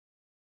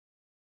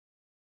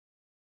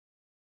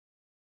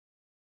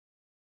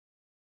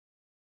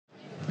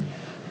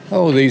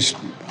Oh, these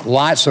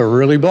lights are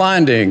really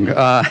blinding.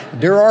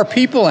 There are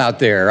people out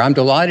there. I'm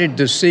delighted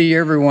to see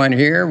everyone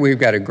here. We've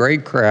got a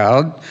great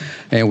crowd,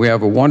 and we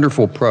have a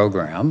wonderful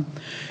program.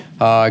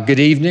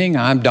 Good evening.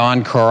 I'm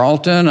Don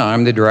Carlton.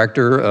 I'm the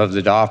director of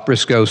the Dolph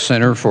Briscoe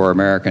Center for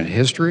American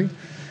History.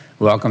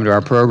 Welcome to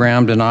our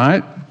program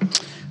tonight.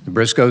 The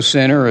Briscoe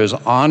Center is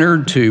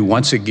honored to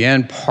once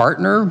again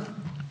partner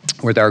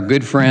with our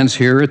good friends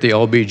here at the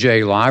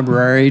LBJ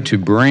Library to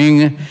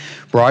bring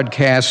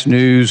broadcast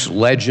news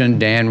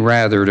legend Dan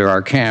Rather to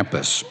our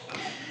campus.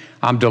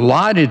 I'm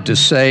delighted to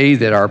say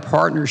that our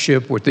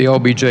partnership with the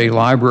LBJ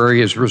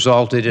Library has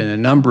resulted in a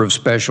number of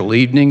special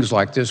evenings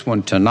like this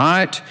one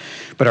tonight,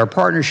 but our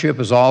partnership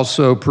has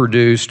also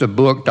produced a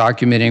book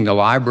documenting the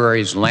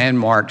library's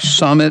landmark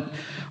summit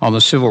on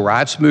the civil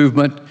rights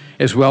movement,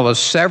 as well as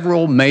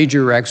several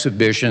major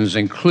exhibitions,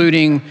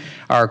 including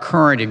our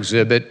current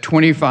exhibit,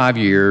 25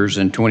 Years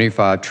and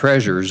 25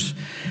 Treasures,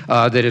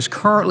 that is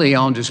currently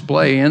on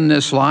display in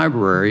this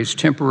library's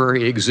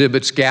temporary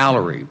exhibits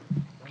gallery.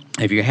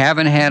 If you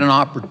haven't had an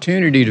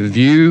opportunity to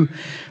view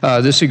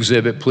this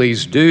exhibit,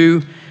 please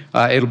do.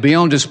 It'll be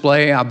on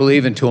display, I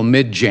believe, until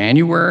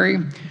mid-January,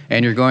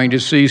 and you're going to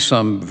see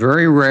some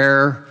very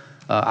rare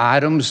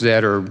items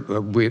that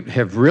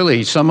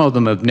some of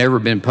them have never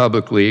been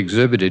publicly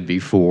exhibited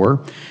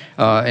before.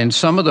 And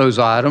some of those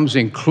items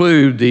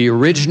include the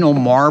original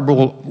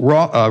marble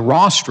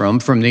rostrum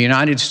from the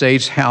United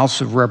States House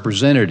of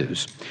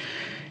Representatives.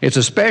 It's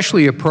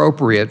especially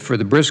appropriate for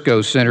the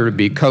Briscoe Center to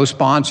be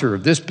co-sponsor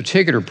of this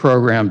particular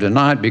program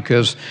tonight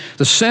because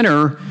the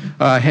center,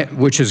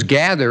 which has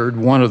gathered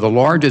one of the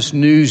largest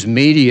news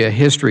media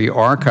history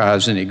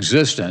archives in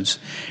existence,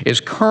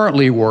 is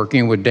currently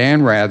working with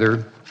Dan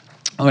Rather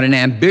on an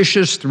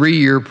ambitious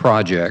 3-year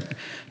project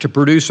to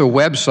produce a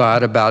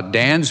website about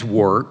Dan's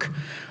work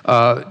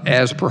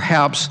as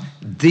perhaps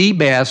the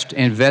best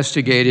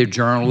investigative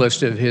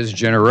journalist of his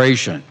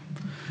generation.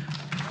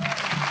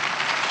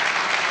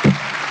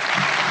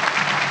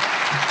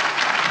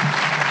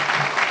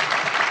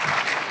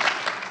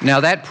 Now,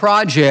 that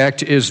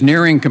project is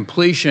nearing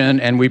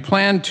completion, and we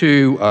plan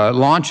to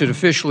launch it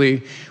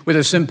officially with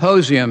a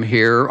symposium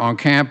here on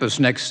campus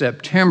next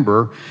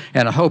September,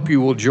 and I hope you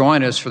will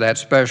join us for that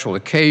special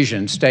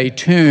occasion. Stay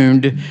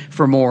tuned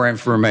for more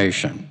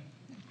information.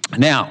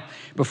 Now,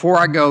 before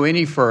I go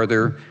any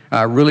further,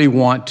 I really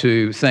want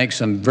to thank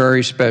some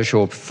very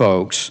special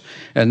folks,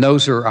 and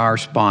those are our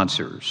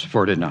sponsors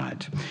for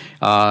tonight.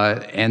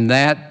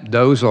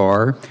 Those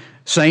are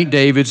St.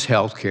 David's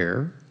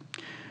Healthcare,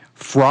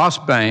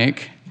 Frost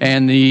Bank,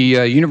 and the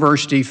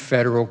University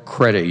Federal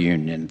Credit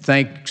Union.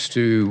 Thanks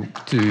to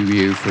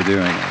you for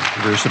doing it,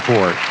 for your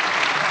support.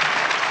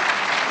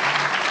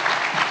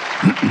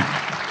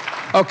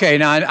 Okay,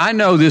 now I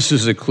know this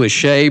is a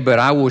cliche, but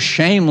I will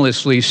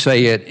shamelessly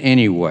say it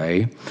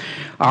anyway.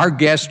 Our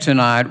guest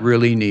tonight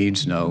really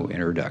needs no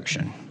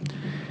introduction.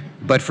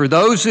 But for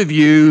those of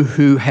you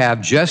who have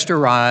just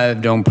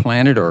arrived on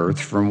planet Earth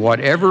from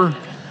whatever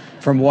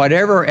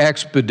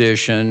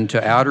expedition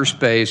to outer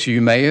space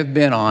you may have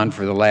been on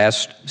for the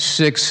last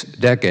 6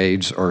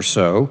 decades or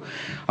so,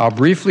 I'll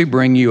briefly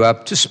bring you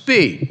up to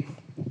speed.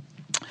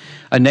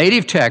 A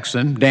native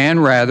Texan, Dan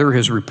Rather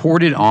has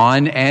reported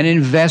on and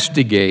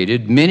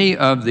investigated many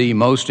of the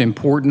most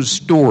important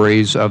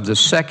stories of the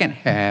second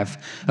half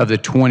of the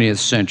 20th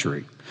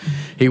century.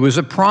 He was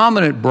a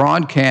prominent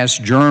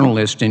broadcast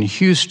journalist in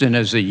Houston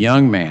as a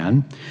young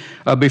man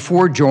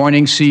before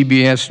joining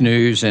CBS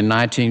News in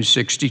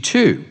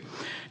 1962.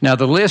 Now,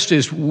 the list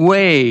is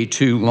way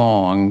too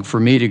long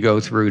for me to go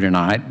through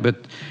tonight, but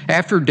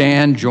after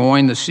Dan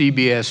joined the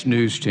CBS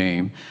News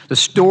team, the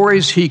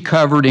stories he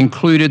covered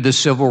included the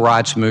civil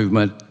rights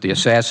movement, the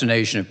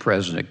assassination of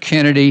President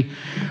Kennedy,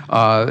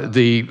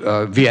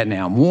 the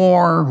Vietnam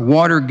War,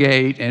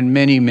 Watergate, and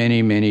many,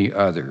 many, many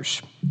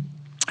others.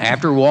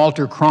 After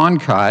Walter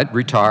Cronkite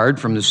retired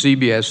from the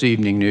CBS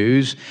Evening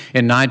News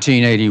in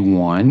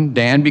 1981,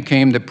 Dan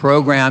became the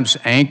program's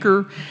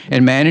anchor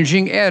and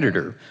managing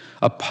editor,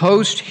 a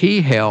post he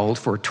held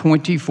for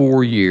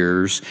 24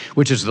 years,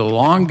 which is the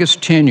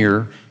longest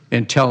tenure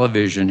in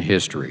television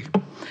history.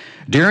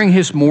 During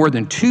his more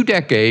than 2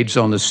 decades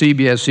on the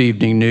CBS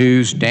Evening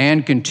News,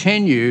 Dan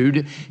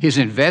continued his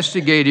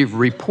investigative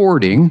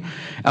reporting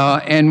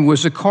and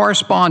was a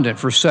correspondent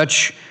for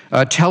such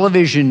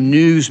television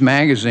news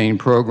magazine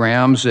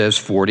programs as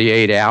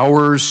 48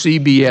 Hours,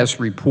 CBS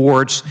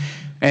Reports,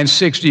 and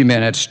 60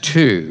 Minutes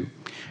too.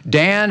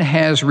 Dan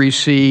has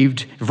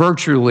received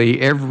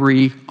virtually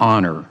every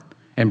honor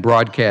in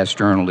broadcast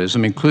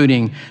journalism,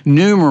 including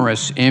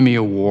numerous Emmy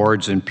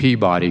Awards and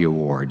Peabody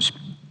Awards.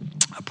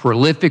 A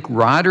prolific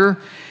writer,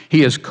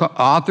 he has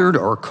authored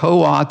or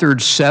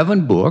co-authored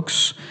 7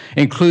 books,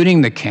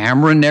 including The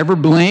Camera Never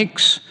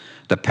Blinks,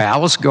 The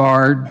Palace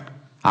Guard,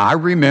 I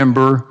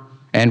Remember,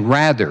 and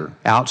Rather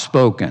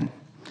Outspoken.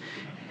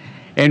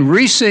 In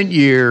recent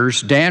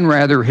years, Dan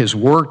Rather has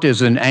worked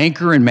as an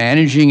anchor and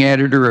managing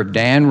editor of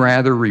Dan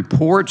Rather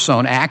Reports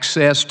on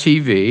Access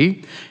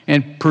TV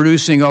and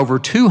producing over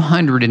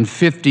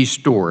 250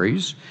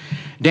 stories.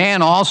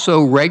 Dan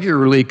also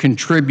regularly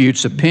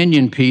contributes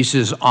opinion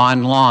pieces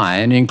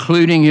online,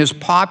 including his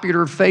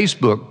popular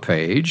Facebook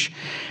page,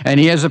 and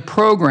he has a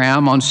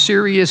program on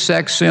Sirius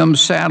XM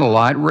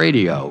satellite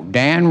radio,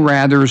 Dan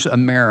Rather's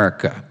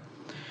America.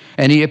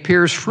 And he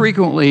appears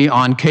frequently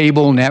on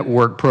cable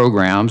network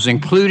programs,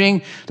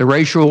 including the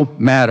Rachel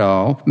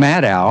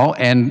Maddow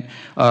and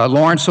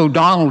Lawrence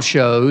O'Donnell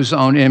shows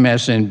on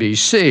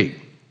MSNBC.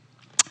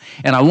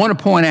 And I want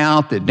to point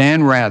out that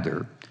Dan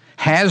Rather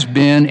has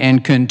been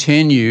and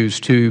continues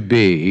to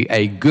be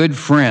a good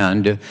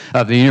friend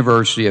of the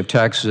University of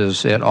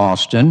Texas at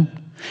Austin,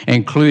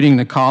 including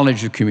the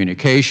College of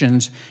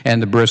Communications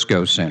and the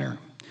Briscoe Center.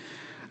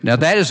 Now,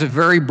 that is a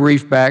very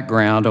brief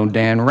background on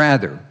Dan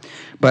Rather,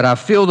 but I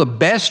feel the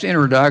best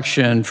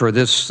introduction for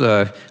this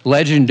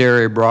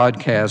legendary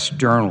broadcast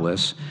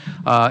journalist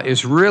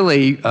is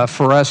really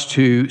for us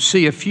to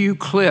see a few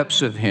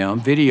clips of him,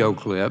 video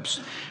clips,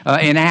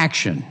 in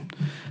action.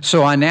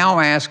 So I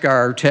now ask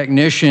our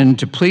technician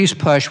to please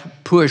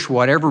push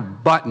whatever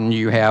button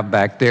you have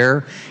back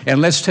there, and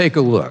let's take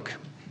a look.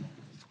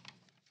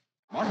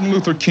 Martin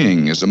Luther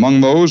King is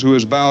among those who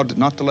has vowed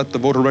not to let the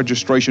voter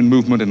registration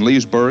movement in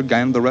Leesburg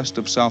and the rest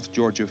of South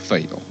Georgia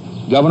fail.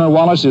 Governor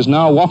Wallace is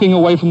now walking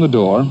away from the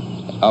door,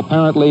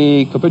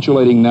 apparently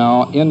capitulating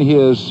now in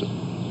his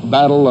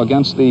battle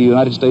against the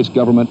United States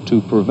government to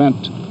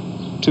prevent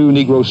two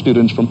Negro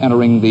students from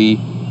entering the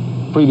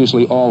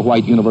previously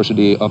all-white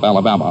University of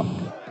Alabama.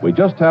 We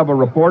just have a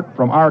report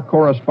from our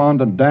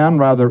correspondent, Dan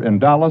Rather, in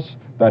Dallas,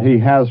 that he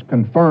has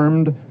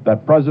confirmed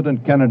that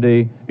President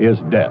Kennedy is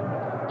dead.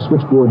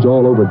 Switchboards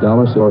all over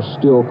Dallas are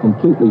still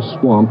completely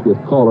swamped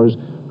with callers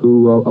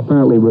who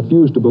apparently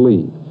refuse to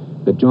believe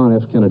that John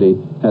F.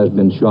 Kennedy has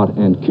been shot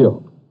and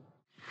killed.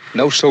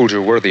 No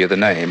soldier worthy of the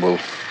name will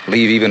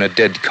leave even a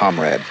dead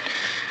comrade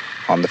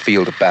on the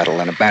field of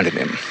battle and abandon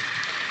him.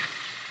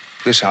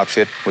 This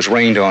outfit was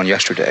rained on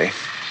yesterday,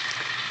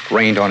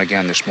 rained on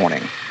again this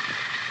morning.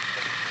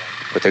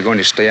 But they're going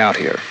to stay out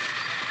here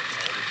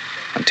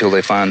until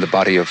they find the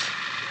body of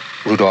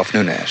Rudolph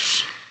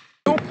Nunez.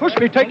 Don't push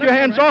me. Take your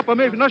hands off of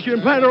me unless you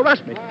plan to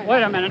arrest me.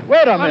 Wait a minute.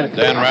 Wait a minute.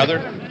 Dan Rather?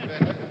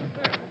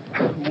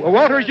 Well,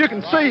 Walter, as you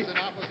can see,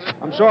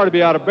 I'm sorry to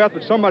be out of breath,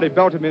 but somebody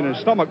belted me in the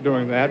stomach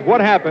doing that. What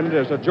happened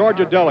is a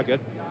Georgia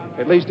delegate,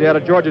 at least he had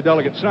a Georgia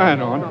delegate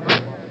sign on,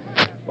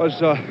 was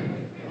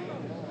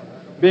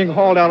being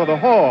hauled out of the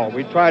hall.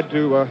 We tried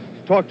to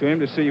talk to him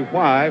to see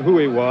why, who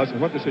he was,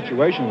 and what the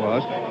situation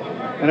was.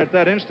 And at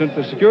that instant,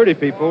 the security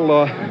people,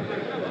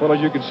 well,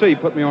 as you can see,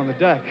 put me on the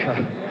deck.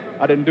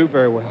 I didn't do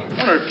very well. I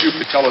wonder if you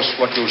could tell us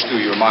what goes through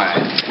your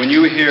mind when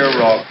you hear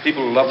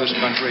people who love this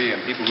country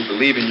and people who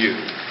believe in you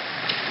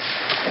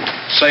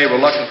say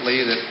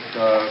reluctantly that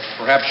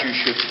perhaps you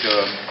should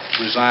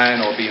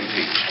resign or be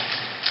impeached.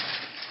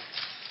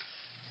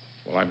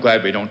 Well, I'm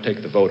glad we don't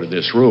take the vote in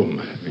this room,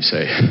 we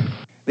say.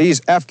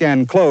 These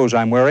Afghan clothes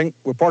I'm wearing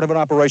were part of an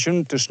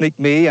operation to sneak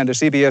me and a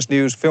CBS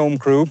News film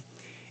crew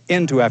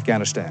into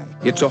Afghanistan.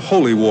 It's a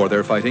holy war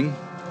they're fighting,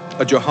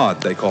 a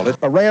jihad they call it.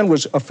 Iran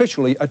was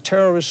officially a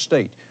terrorist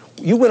state.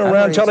 You went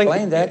around telling...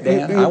 Explain that,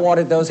 Dan. I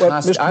wanted those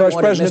hostages. Mr. Vice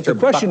President, the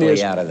question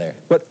is... out of there.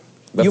 But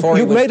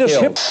you made us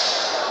hip...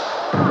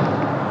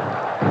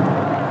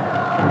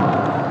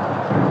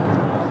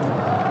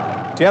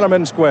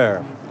 Tiananmen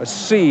Square, a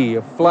sea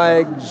of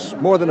flags,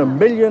 more than 1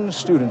 million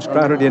students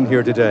crowded in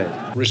here today.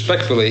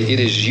 Respectfully, it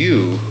is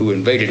you who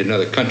invaded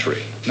another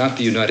country, not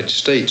the United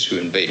States who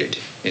invaded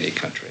any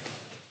country.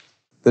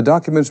 The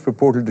documents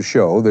purported to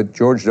show that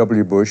George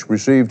W. Bush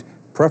received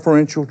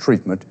preferential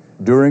treatment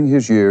during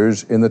his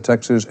years in the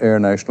Texas Air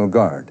National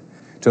Guard.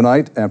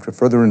 Tonight, after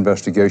further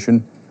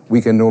investigation,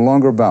 we can no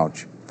longer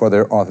vouch for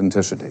their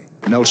authenticity.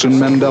 Nelson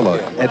Mandela,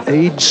 at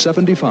age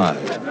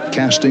 75,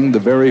 casting the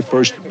very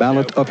first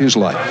ballot of his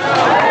life.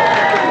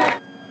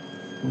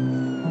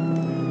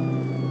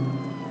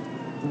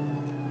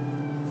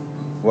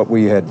 What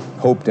we had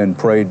hoped and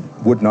prayed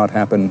would not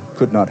happen,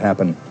 could not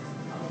happen,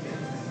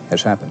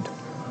 has happened.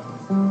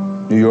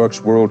 New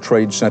York's World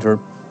Trade Center,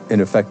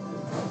 in effect,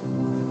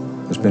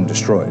 has been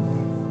destroyed.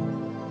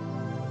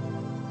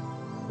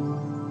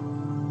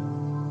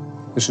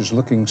 This is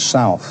looking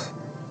south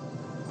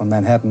on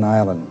Manhattan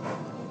Island.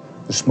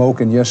 The smoke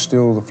and, yes,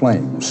 still the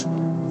flames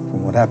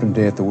from what happened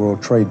today at the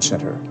World Trade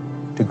Center.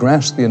 To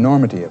grasp the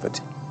enormity of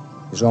it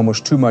is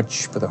almost too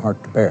much for the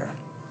heart to bear.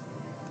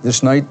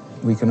 This night,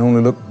 we can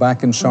only look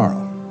back in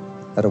sorrow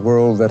at a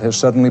world that has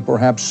suddenly,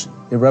 perhaps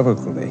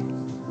irrevocably,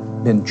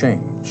 been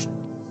changed.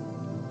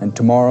 And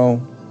tomorrow,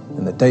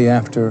 and the day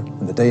after,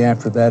 and the day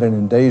after that, and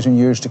in days and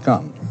years to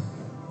come,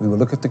 we will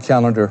look at the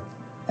calendar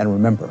and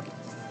remember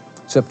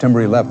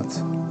September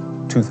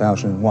 11th,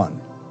 2001.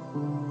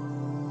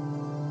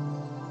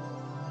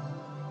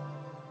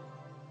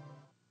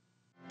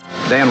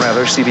 Dan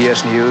Rather,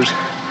 CBS News,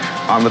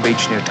 on the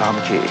beach near Tom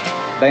Key.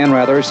 Dan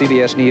Rather,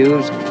 CBS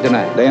News,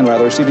 denied. Dan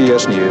Rather,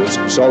 CBS News,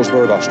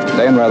 Salzburg, Austria.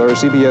 Dan Rather,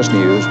 CBS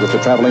News, with the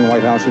traveling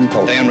White House in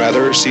Poland. Dan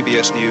Rather,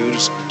 CBS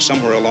News,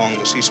 somewhere along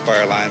the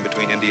ceasefire line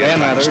between India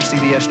Dan and Rather, Pakistan.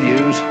 CBS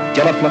News,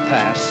 Jalapla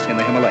Pass in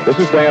the Himalayas. This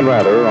is Dan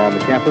Rather on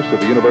the campus of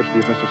the University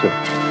of Mississippi.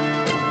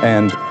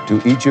 And to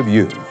each of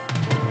you,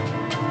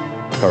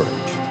 courage.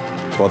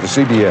 For the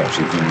CBS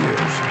Evening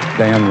News,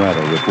 Dan Rather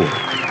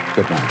reporting.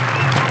 Good night.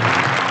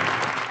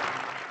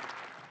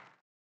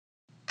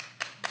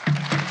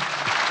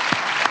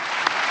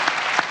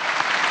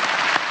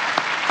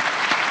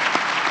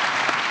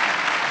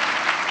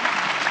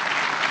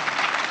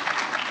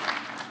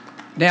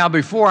 Now,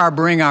 before I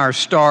bring our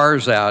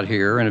stars out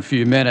here in a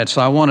few minutes,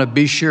 I want to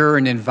be sure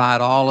and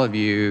invite all of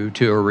you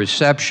to a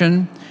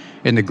reception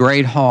in the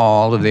Great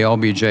Hall of the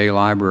LBJ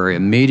Library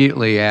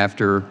immediately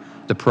after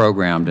the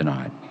program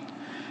tonight.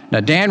 Now,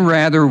 Dan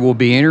Rather will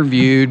be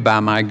interviewed by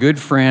my good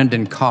friend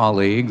and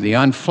colleague, the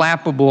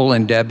unflappable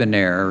and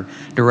debonair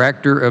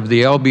director of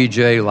the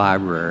LBJ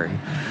Library,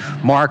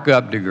 Mark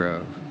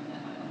Updegrove.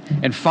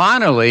 And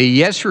finally,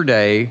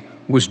 yesterday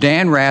was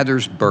Dan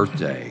Rather's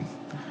birthday.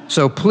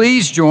 So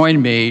please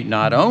join me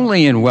not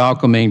only in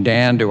welcoming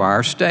Dan to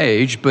our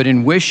stage, but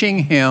in wishing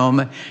him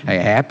a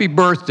happy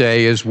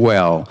birthday as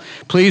well.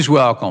 Please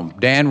welcome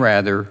Dan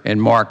Rather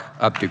and Mark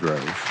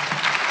Updegrove.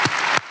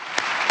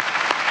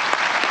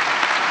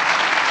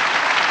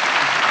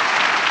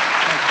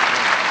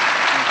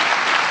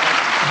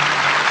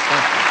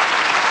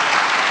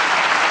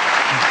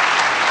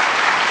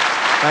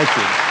 Thank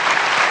you.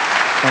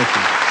 Thank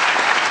you.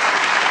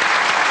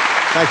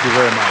 Thank you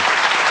very much.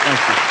 Thank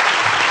you.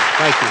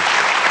 Thank you.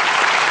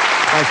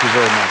 Thank you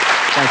very much.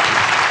 Thank you.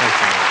 Thank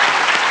you.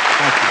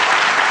 Thank you.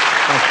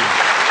 Thank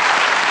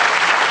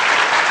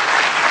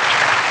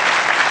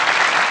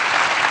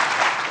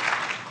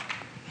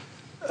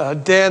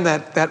you. Dan,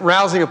 that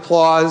rousing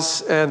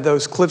applause and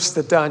those clips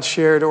that Don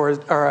shared are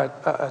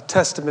a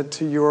testament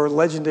to your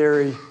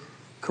legendary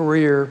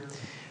career.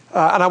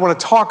 And I want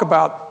to talk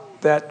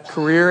about that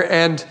career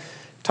and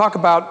talk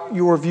about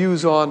your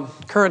views on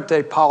current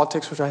day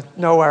politics, which I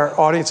know our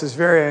audience is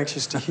very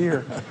anxious to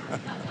hear.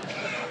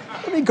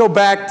 Let me go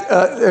back,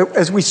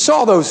 as we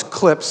saw those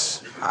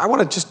clips, I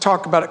want to just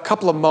talk about a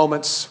couple of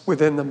moments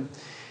within them.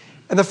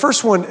 And the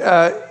first one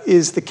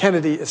is the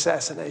Kennedy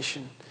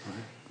assassination.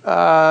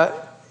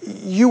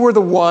 You were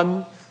the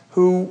one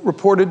who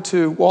reported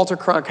to Walter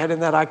Cronkite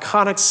in that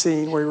iconic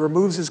scene where he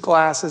removes his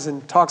glasses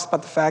and talks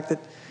about the fact that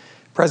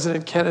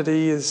President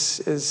Kennedy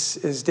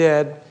is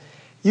dead.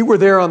 You were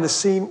there on the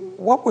scene.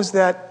 What was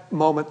that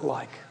moment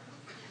like?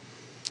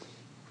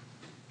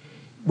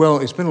 Well,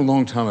 it's been a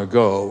long time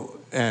ago,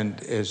 and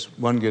as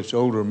one gets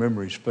older,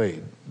 memories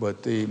fade.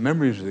 But the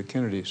memories of the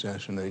Kennedy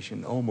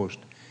assassination, almost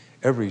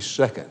every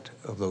second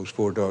of those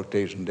 4 dark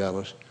days in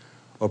Dallas,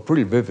 are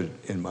pretty vivid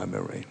in my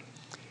memory.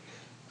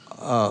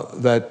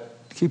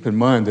 Keep in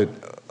mind that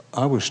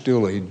I was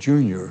still a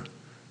junior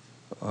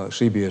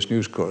CBS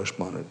News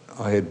correspondent.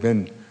 I had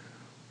been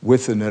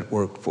with the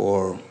network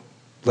for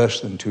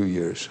less than 2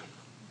 years.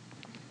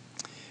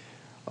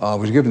 I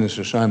was given this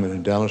assignment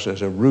in Dallas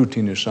as a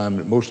routine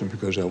assignment, mostly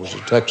because I was a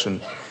Texan.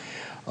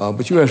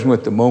 But you asked me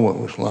what the moment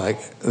was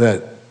like,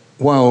 that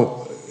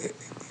while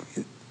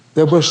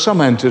there was some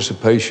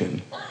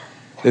anticipation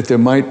that there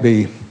might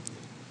be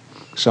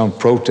some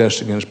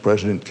protest against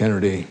President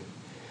Kennedy,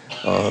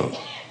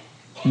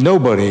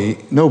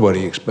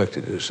 nobody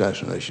expected an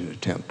assassination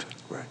attempt.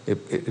 Right.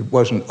 It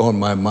wasn't on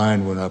my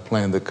mind when I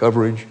planned the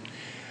coverage.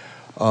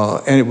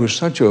 And it was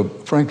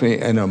frankly,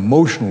 an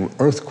emotional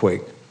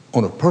earthquake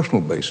on a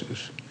personal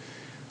basis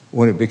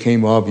when it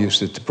became obvious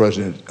that the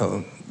president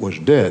was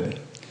dead,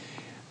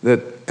 that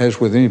as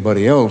with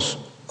anybody else,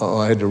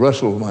 I had to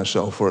wrestle with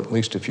myself for at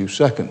least a few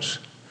seconds,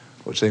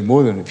 I would say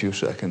more than a few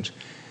seconds.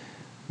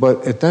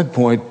 But at that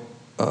point,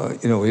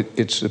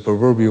 it's the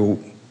proverbial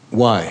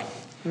why.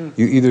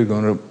 You're either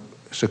going to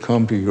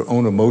succumb to your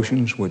own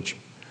emotions, which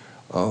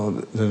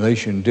the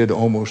nation did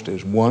almost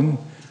as one,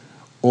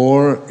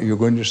 or you're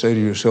going to say to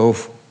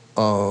yourself,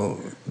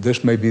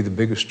 this may be the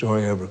biggest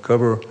story I ever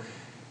cover,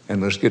 and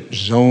let's get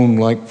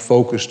zone-like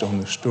focused on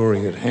the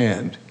story at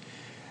hand.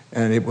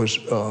 And it was,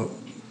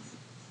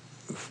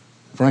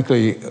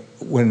 frankly,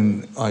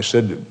 when I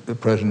said that the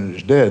president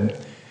is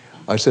dead,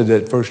 I said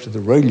that first to the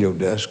radio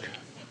desk,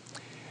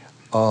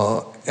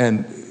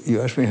 and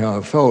you asked me how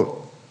I felt.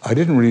 I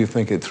didn't really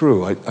think it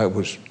through. I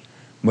was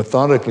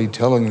methodically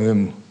telling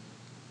them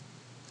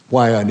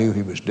why I knew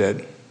he was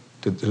dead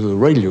to the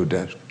radio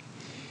desk.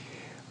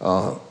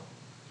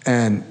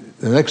 And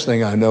the next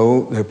thing I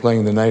know, they're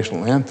playing the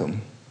national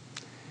anthem,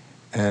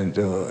 and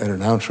an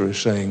announcer is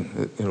saying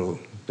that,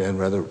 Dan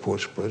Rather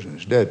reports the president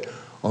is dead.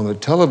 On the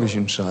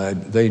television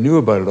side, they knew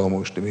about it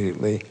almost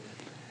immediately,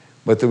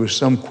 but there was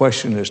some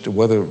question as to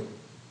whether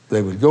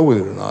they would go with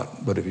it or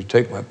not. But if you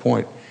take my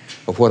point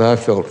of what I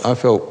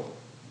felt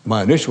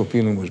my initial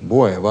feeling was,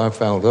 boy, have I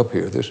fouled up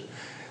here.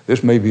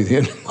 This may be the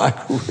end of my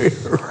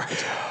career.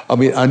 I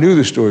mean, I knew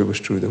the story was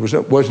true. There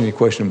wasn't any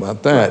question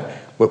about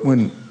that. But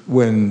when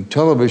when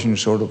television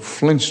sort of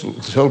flinched,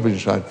 the television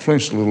side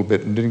flinched a little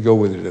bit and didn't go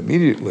with it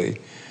immediately,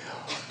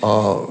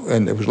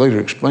 and it was later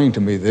explained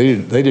to me they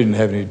didn't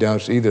have any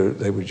doubts either.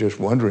 They were just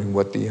wondering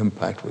what the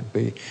impact would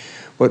be.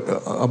 But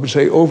I would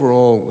say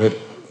overall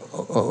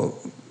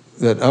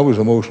that I was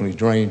emotionally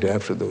drained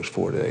after those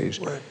 4 days.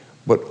 Right.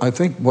 But I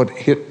think what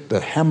hit the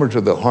hammer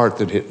to the heart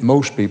that hit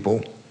most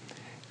people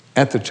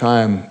at the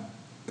time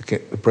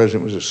the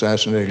president was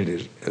assassinated,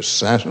 his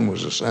assassin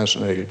was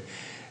assassinated,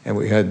 and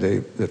we had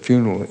the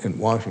funeral in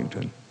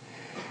Washington.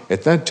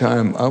 At that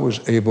time, I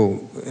was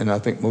able, and I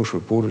think most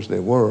reporters they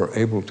were,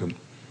 able to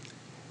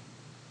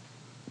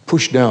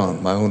push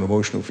down my own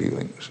emotional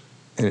feelings.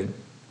 And it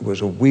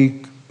was a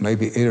week,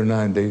 maybe 8 or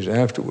 9 days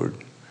afterward,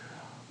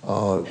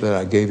 that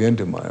I gave in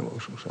to my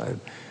emotional side.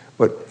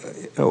 But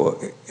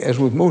as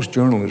with most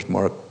journalists,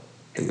 Mark,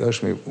 you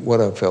asked me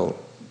what I felt.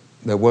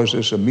 There was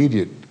this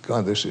immediate,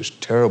 God, this is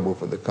terrible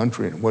for the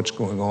country and what's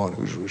going on,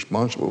 who's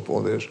responsible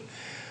for this.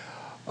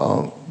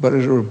 But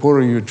as a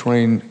reporter, you're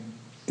trained,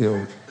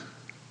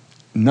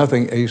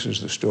 nothing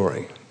aces the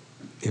story.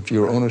 If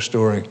you're on a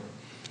story,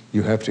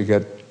 you have to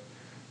get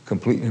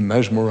completely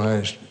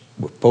mesmerized,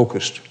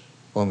 focused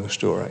on the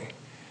story.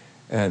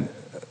 And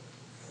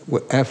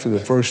after the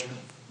first,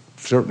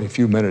 certainly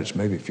few minutes,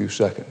 maybe a few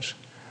seconds,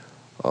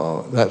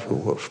 that's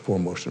what was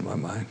foremost in my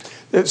mind.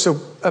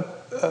 So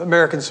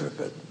Americans,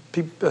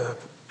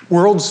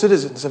 world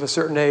citizens of a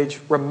certain age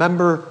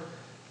remember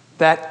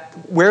that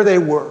where they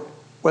were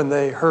when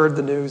they heard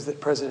the news that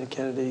President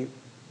Kennedy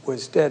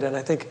was dead. And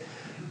I think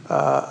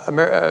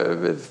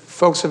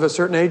folks of a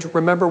certain age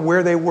remember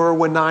where they were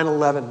when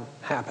 9/11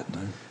 happened.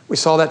 Right. We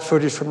saw that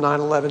footage from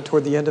 9/11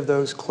 toward the end of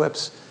those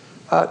clips.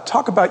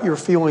 Talk about your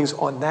feelings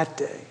on that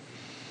day.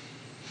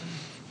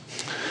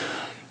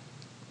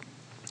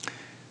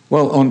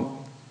 Well,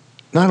 on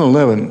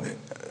 9/11,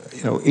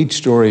 each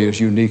story is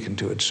unique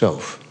unto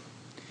itself.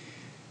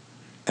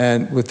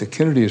 And with the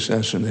Kennedy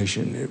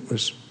assassination, it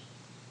was,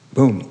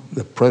 boom,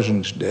 the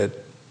president's dead.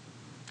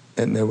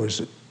 And there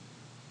was,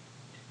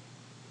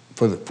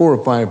 for the 4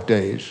 or 5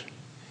 days,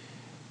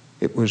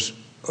 it was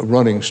a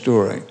running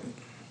story.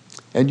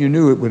 And you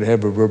knew it would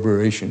have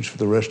reverberations for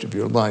the rest of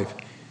your life.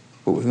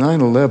 But with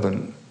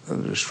 9/11, the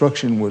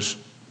destruction was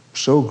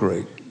so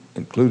great,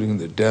 including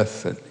the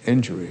death and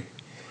injury,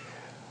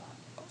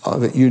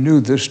 that you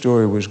knew this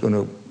story was going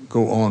to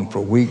go on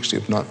for weeks,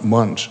 if not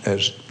months,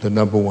 as the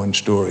 #1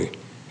 story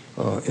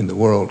in the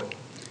world.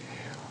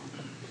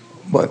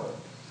 But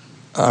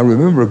I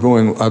remember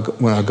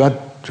when I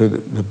got to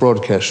the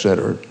broadcast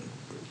center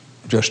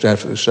just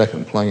after the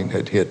second plane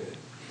had hit,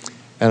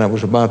 and I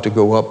was about to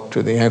go up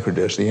to the anchor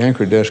desk. The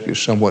anchor desk is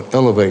somewhat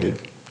elevated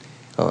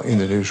in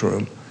the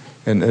newsroom,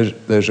 and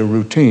there's a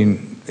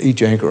routine.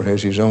 Each anchor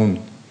has his own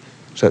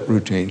set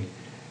routine,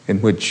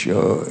 in which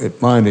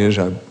mine is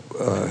I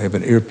have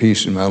an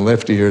earpiece in my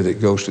left ear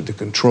that goes to the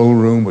control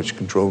room, which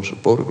controls the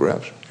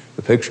photographs,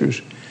 the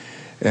pictures,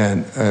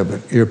 and I have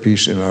an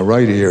earpiece in my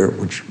right ear,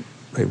 which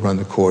they run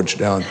the cords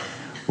down,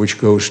 which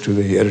goes to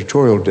the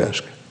editorial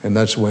desk, and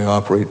that's the way I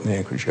operate in the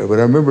anchor chair. But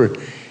I remember,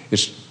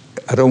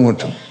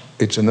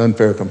 it's an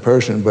unfair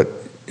comparison, but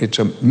it's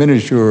a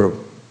miniature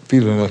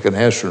feeling like an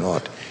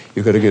astronaut.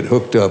 You've got to get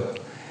hooked up,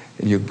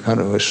 and you kind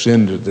of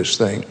ascend to this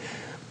thing.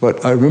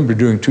 But I remember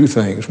doing 2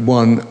 things.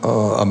 One,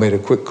 I made a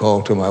quick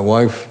call to my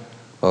wife,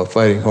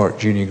 Fighting Heart,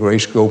 Jeannie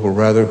Grace Goebel,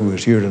 rather, who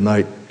is here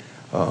tonight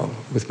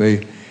with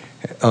me,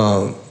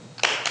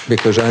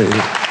 because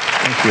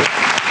thank you.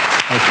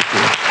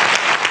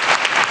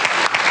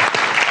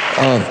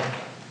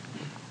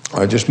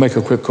 I just make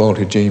a quick call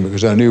to Jeannie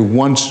because I knew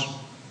once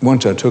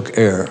I took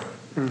air,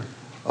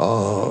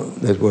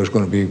 there was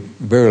going to be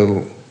very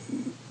little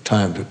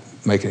time to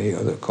make any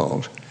other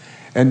calls.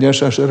 And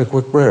yes, I said a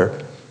quick prayer.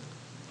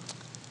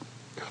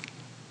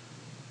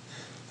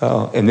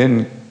 And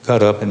then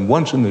got up, and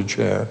once in the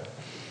chair,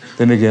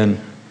 then again,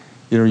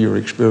 your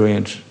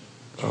experience,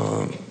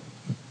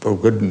 for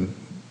good and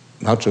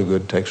not so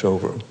good, takes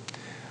over.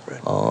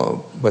 Right.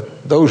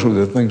 But those were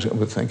the things I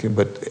was thinking.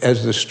 But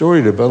as the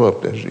story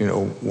developed, as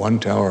one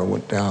tower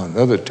went down,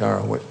 another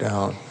tower went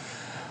down,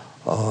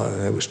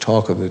 there was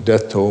talk of the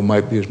death toll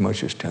might be as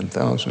much as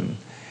 10,000.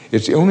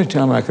 It's the only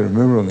time I can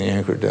remember on the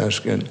anchor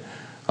desk, and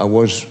I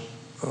was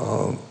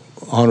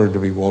honored to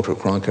be Walter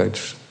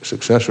Cronkite's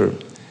successor.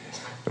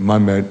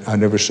 I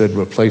never said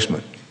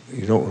replacement.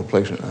 You don't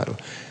replace an idol.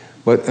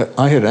 But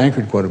I had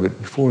anchored quite a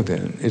bit before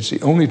then. It's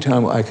the only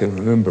time I can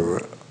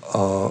remember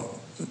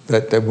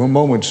that there were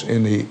moments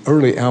in the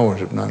early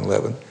hours of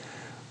 9/11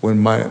 when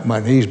my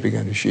knees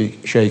began to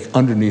shake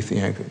underneath the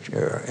anchor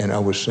chair, and I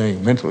was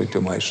saying mentally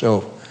to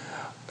myself,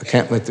 I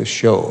can't let this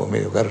show. I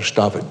mean, I've got to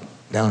stop it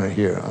down in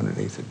here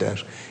underneath the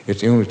desk.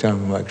 It's the only time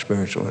in my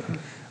experience when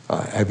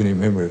I have any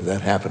memory of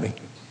that happening.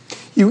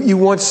 You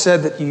once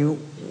said that you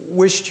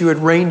wished you had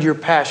reined your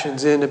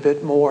passions in a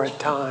bit more at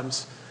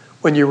times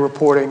when you're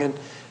reporting. And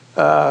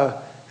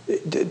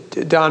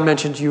Don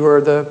mentioned you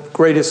are the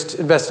greatest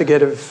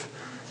investigative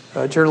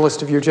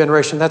journalist of your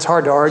generation. That's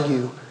hard to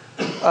argue.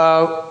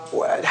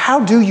 How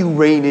do you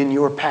rein in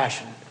your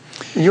passion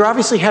And you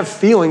obviously have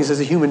feelings as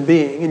a human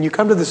being, and you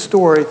come to the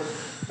story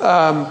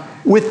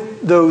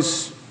with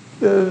those,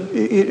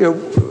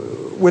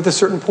 with a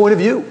certain point of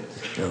view,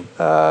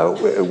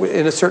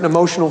 in a certain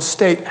emotional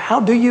state. How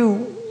do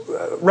you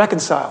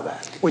reconcile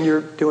that when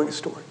you're doing a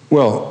story?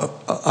 Well,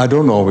 I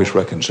don't always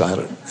reconcile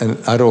it, and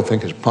I don't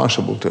think it's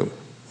possible to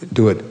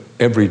do it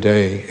every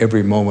day,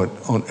 every moment,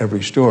 on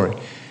every story.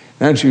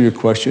 To answer your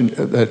question,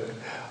 that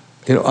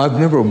I've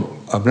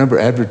never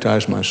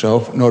advertised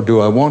myself, nor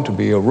do I want to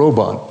be a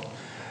robot.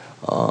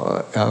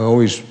 I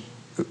always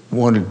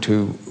wanted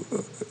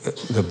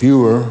the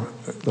viewer,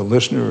 the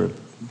listener,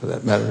 for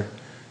that matter,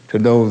 to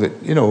know that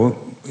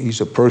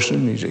he's a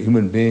person, he's a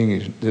human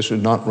being. This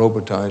is not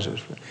robotized.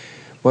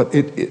 But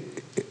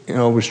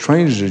I was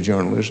trained as a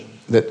journalist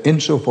that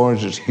insofar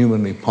as it's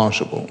humanly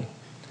possible,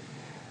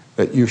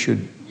 that you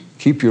should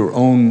keep your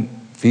own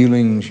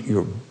feelings,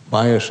 your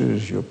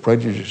biases, your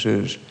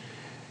prejudices,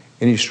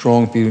 any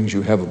strong feelings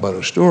you have about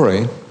a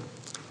story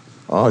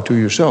to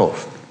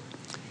yourself,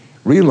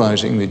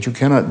 realizing that you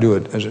cannot do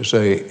it, as I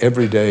say,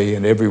 every day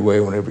in every way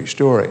on every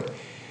story.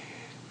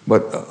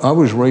 But I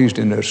was raised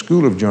in a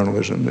school of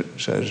journalism that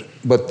says,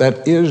 but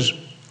that is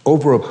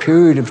over a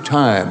period of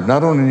time,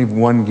 not on any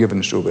one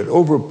given story, but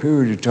over a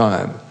period of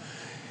time,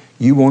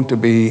 you want to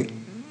be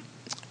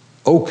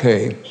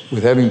okay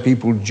with having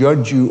people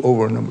judge you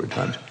over a number of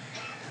times.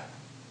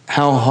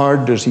 How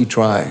hard does he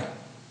try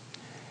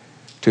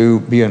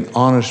to be an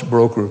honest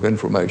broker of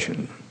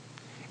information?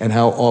 And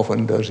how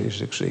often does he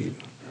succeed?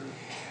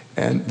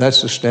 And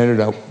that's the standard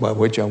by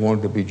which I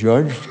wanted to be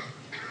judged.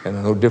 And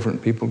I know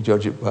different people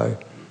judge it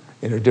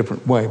in a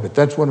different way, but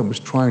that's what I was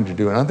trying to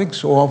do. And I think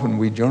so often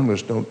we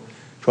journalists don't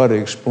try to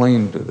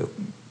explain to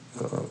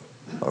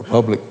our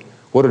public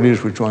what it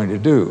is we're trying to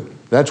do.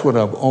 That's what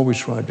I've always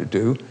tried to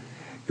do.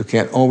 You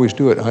can't always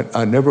do it.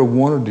 I never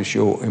wanted to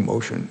show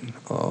emotion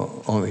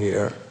on the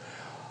air.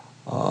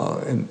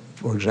 And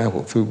for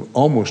example, through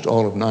almost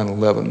all of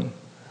 9/11,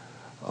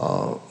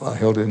 I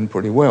held it in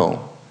pretty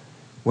well.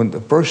 When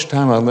the first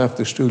time I left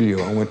the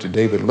studio, I went to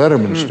David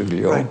Letterman's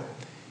studio,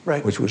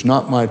 right. which was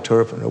not my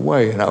turf in a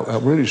way, and I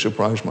really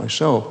surprised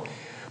myself.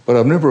 But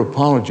I've never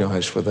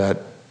apologized for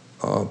that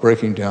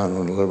breaking down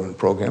on the Letterman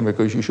program,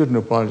 because you shouldn't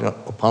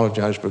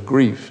apologize for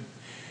grief,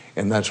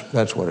 and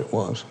that's what it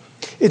was.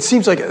 It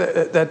seems like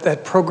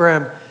that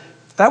program,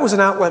 that was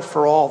an outlet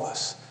for all of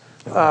us,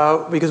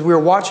 because we were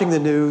watching the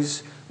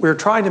news, we were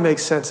trying to make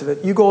sense of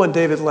it. You go on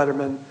David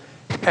Letterman,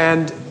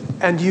 and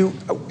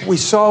we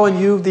saw in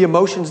you the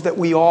emotions that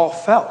we all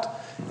felt.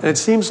 And it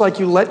seems like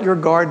you let your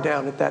guard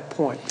down at that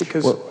point.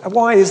 Because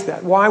why is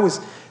that? Why was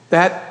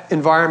that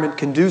environment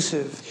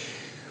conducive?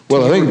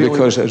 Well, I think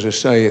because, as I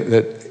say,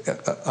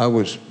 that I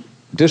was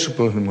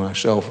disciplining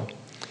myself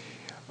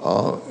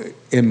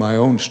in my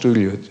own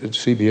studio at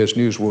CBS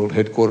News World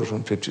headquarters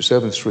on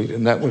 57th Street.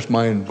 And that was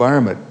my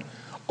environment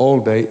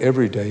all day,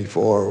 every day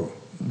for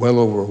well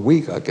over a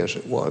week, I guess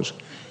it was,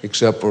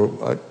 except for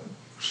I'd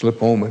slip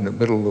home in the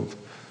middle of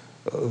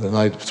the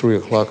night at 3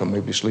 o'clock and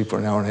maybe sleep for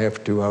an hour and a half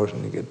or 2 hours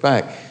and then get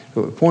back.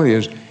 So the point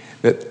is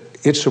that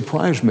it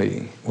surprised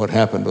me what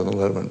happened on the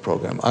Letterman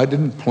program. I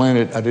didn't plan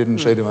it. I didn't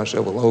say to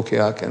myself, well, okay,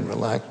 I can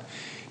relax.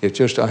 It's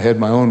just I had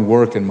my own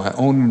work in my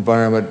own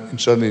environment, and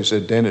suddenly it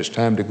said, Dan, it's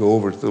time to go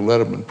over to the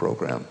Letterman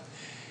program.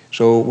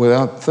 So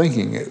without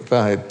thinking, if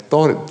I had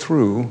thought it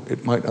through,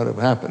 it might not have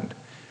happened.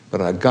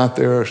 But I got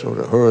there sort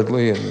of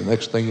hurriedly, and the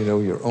next thing you know,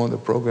 you're on the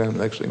program, the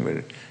next thing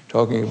we're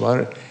talking about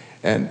it.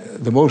 And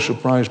the most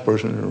surprised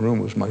person in the room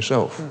was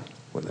myself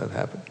when that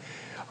happened.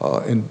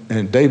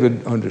 And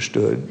David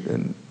understood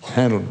and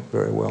handled it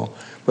very well.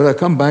 But I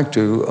come back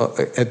to,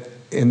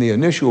 in the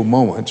initial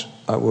moments,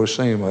 I was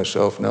saying to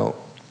myself, no,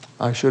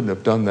 I shouldn't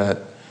have done that,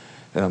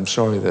 and I'm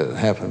sorry that it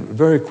happened. But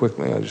very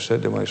quickly, I just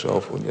said to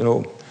myself,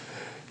 well,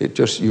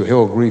 you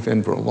held grief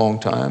in for a long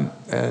time,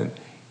 and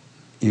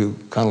you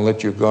kind of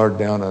let your guard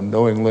down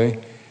unknowingly,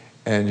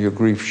 and your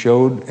grief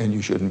showed, and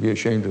you shouldn't be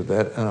ashamed of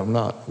that, and I'm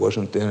not.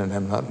 Wasn't then, and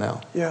I'm not now.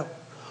 Yeah.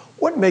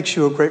 What makes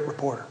you a great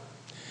reporter?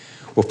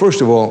 Well,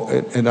 first of all,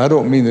 and I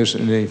don't mean this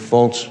in any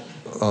false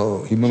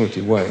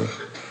humility way,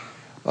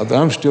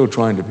 I'm still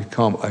trying to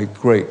become a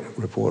great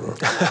reporter.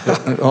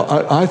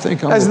 I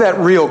think I'm... As that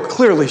reel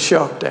clearly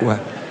showed, Dan.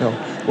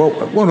 Well,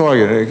 one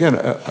argument, again,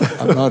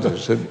 I'm not, as I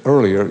said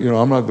earlier,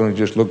 I'm not going to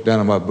just look down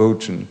at my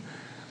boots and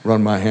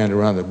run my hand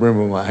around the brim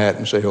of my hat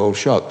and say, oh,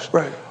 shucks.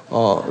 Right.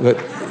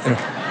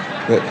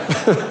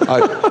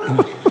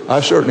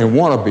 I certainly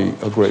want to be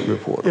a great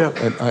reporter,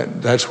 yeah.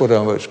 and that's what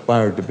I've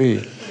aspired to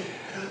be.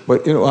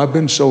 But, I've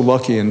been so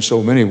lucky in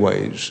so many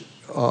ways,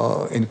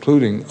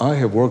 including I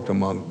have worked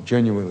among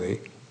genuinely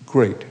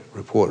great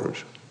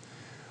reporters.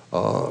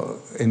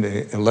 In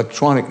the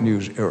electronic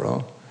news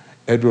era,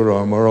 Edward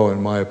R. Murrow,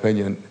 in my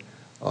opinion,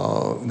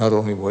 not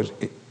only was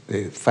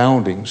the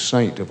founding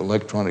saint of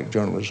electronic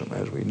journalism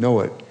as we know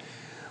it,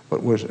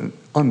 but was an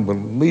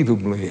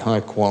unbelievably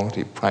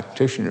high-quality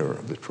practitioner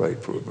of the trade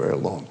for a very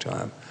long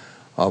time.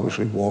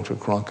 Obviously, Walter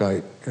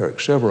Cronkite, Eric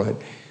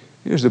Severide.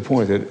 Here's the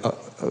point that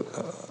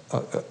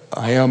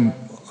I am,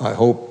 I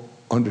hope,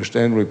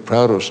 understandably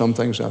proud of some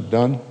things I've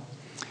done,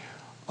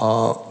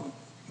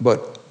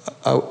 but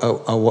I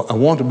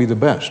want to be the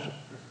best.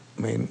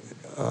 I mean,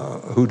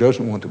 who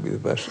doesn't want to be the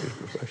best in his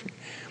profession?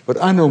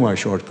 But I know my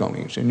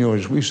shortcomings, and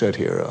as we sit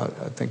here,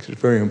 I think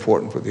it's very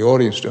important for the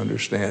audience to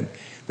understand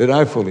that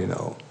I fully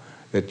know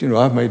that,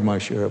 I've made my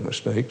share of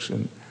mistakes,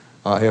 and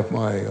I have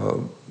my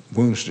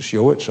wounds to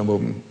show it, some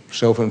of them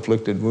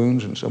self-inflicted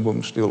wounds, and some of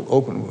them still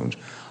open wounds.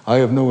 I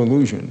have no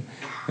illusion.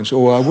 And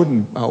so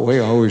I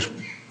always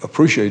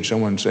appreciate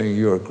someone saying,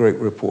 you're a great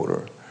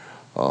reporter.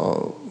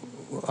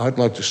 I'd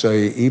like to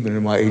say, even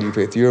in my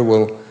 85th year,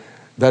 well,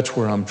 that's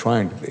where I'm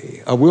trying to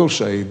be. I will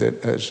say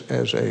that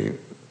as a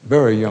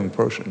very young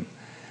person,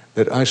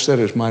 that I set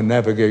as my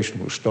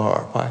navigational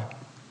star, my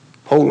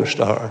polar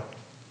star,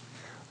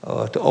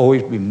 to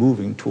always be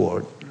moving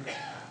toward,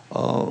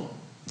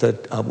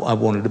 that I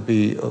wanted to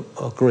be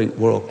a great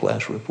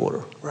world-class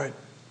reporter. Right.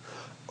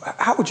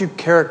 How would you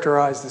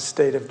characterize the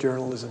state of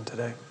journalism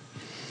today?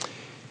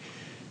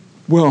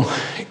 Well,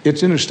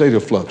 it's in a state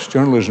of flux.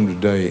 Journalism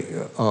today,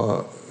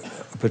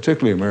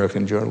 particularly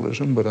American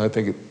journalism, but I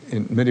think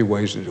in many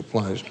ways it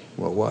applies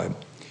worldwide.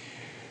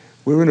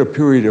 We're in a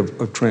period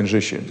of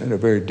transition, and a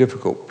very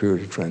difficult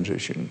period of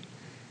transition.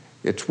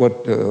 It's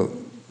what I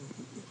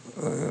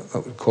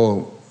would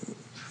call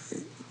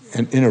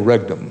an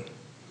interregnum.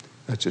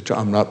 That's a term.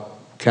 I'm not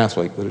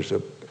Catholic, but it's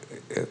a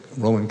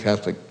Roman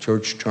Catholic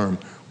Church term,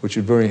 which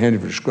is very handy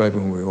for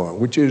describing where we are,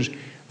 which is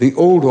the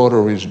old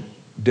order is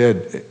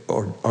dead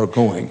or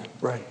going,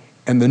 right,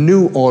 and the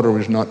new order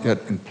is not yet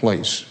in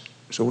place.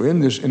 So we're in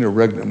this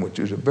interregnum, which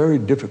is a very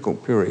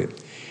difficult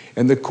period.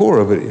 And the core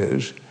of it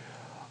is,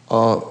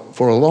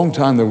 for a long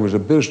time there was a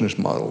business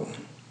model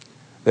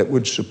that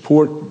would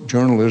support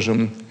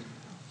journalism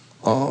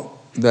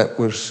that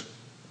was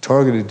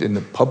targeted in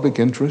the public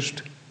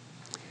interest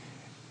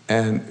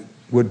and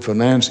would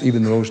finance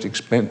even the most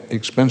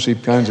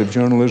expensive kinds of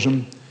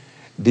journalism,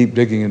 deep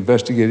digging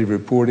investigative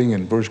reporting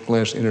and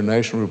first-class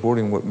international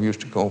reporting, what we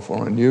used to call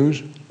foreign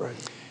news. Right.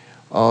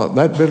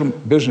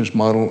 That business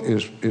model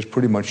is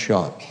pretty much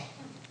shot.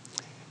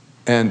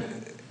 And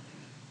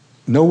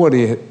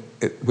nobody,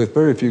 with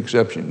very few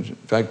exceptions, in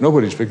fact,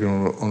 nobody's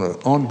figuring on an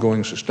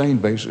ongoing,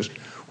 sustained basis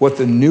what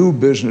the new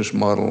business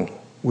model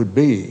would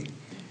be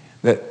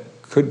that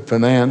could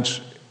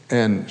finance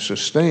and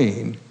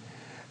sustain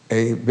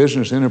a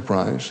business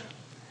enterprise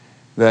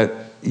that,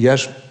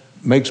 yes,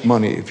 makes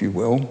money, if you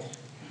will,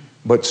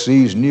 but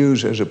sees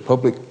news as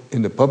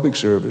in the public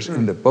service,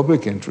 in the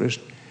public interest,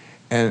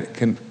 and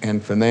can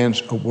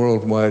finance a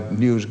worldwide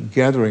news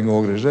gathering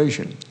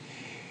organization.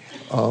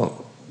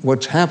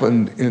 What's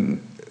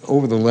happened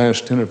over the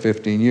last 10 or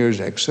 15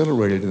 years,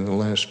 accelerated in the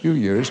last few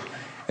years,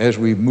 as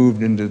we've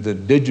moved into the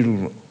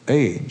digital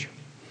age,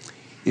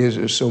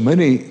 is so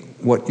many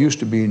what used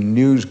to be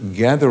news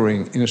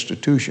gathering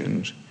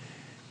institutions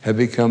have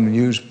become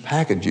news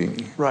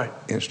packaging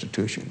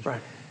institutions.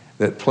 Right.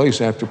 That place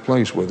after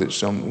place, whether it's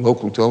some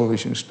local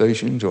television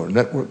stations or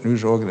network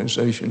news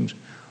organizations,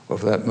 or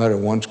for that matter,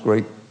 once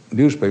great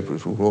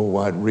newspapers with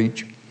worldwide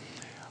reach,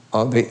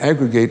 they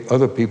aggregate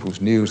other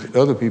people's news that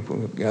other people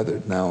have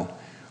gathered now,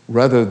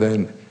 rather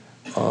than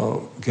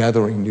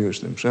gathering news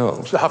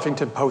themselves. The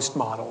Huffington Post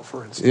model,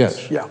 for instance.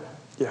 Yes.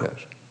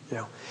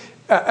 Yeah.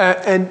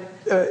 And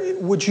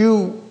would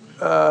you,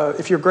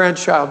 if your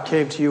grandchild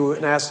came to you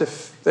and asked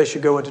if they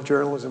should go into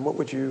journalism, what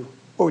would your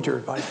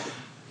advice be?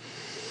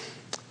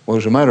 Well,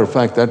 as a matter of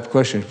fact, that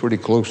question is pretty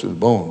close to the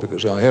bone,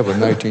 because I have a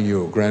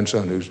 19-year-old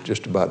grandson who's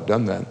just about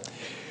done that.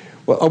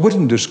 Well, I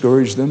wouldn't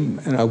discourage them,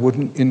 and I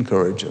wouldn't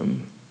encourage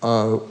them.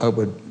 I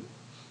would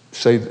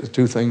say the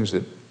two things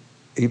that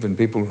even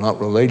people not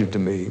related to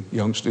me,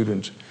 young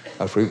students,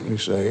 I frequently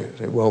say,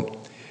 well,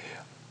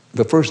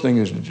 the first thing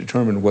is to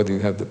determine whether you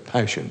have the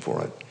passion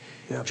for it.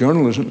 Yeah.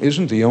 Journalism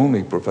isn't the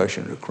only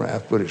profession or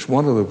craft, but it's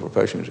one of the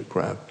professions of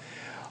craft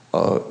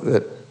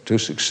that to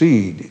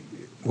succeed,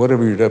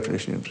 whatever your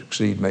definition of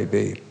succeed may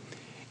be,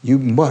 you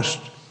must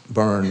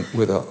burn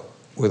with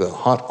a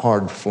hot,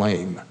 hard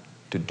flame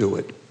to do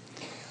it.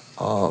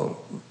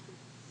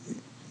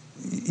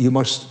 You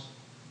must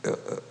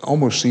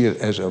almost see it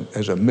as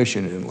a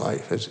mission in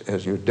life,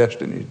 as your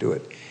destiny to do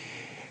it.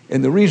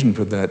 And the reason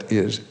for that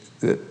is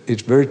that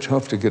it's very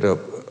tough to get a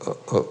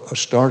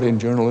start in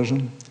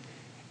journalism.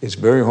 It's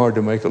very hard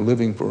to make a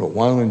living for a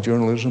while in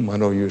journalism. I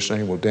know you're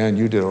saying, well, Dan,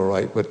 you did all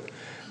right, but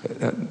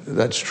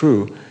that's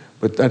true,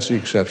 but that's the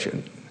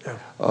exception.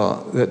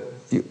 Yeah.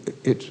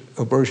 It's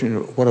a version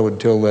of what I would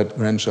tell that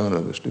grandson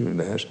of the student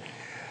to ask.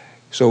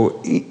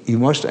 So you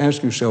must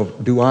ask yourself,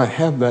 do I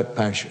have that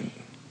passion?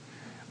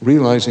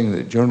 Realizing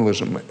that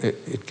journalism,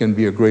 it can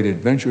be a great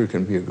adventure, it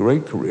can be a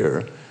great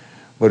career,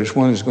 but it's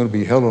one that's going to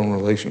be held on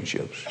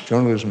relationships.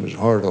 Journalism is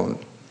hard on,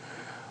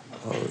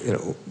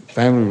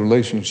 family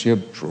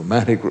relationships,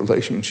 romantic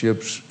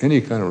relationships,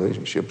 any kind of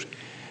relationships,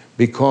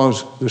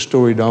 because the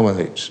story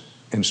dominates.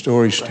 And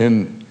stories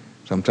tend,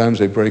 sometimes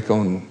they break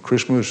on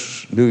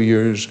Christmas, New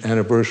Year's,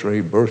 anniversary,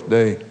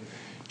 birthday,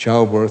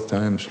 childbirth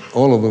times,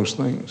 all of those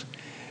things.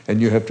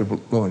 and you have to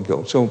blow and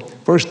go. So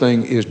first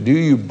thing is, do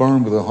you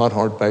burn with a hot,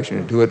 hard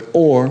passion to do it,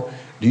 or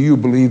do you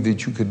believe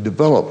that you could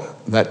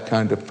develop that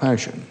kind of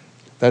passion?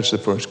 That's the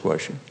first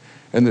question.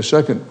 And the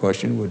second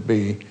question would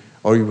be,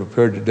 are you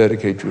prepared to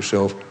dedicate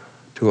yourself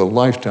to a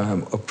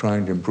lifetime of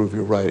trying to improve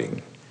your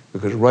writing?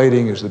 Because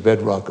writing is the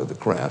bedrock of the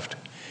craft.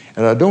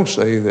 And I don't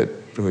say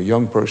that to a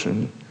young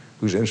person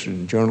who's interested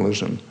in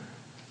journalism,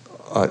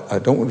 I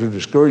don't want to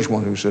discourage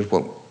one who says,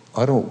 well,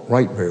 I don't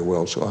write very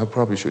well, so I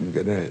probably shouldn't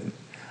get in it.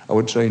 I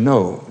would say,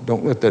 no,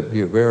 don't let that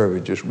be a barrier,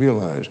 but just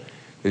realize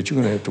that you're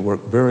going to have to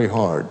work very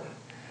hard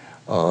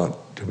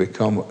to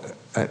become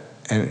an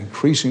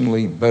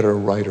increasingly better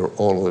writer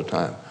all of the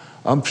time.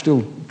 I'm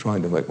still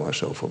trying to make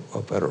myself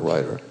a better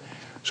writer.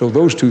 So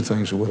those two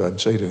things are what I'd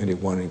say to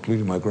anyone,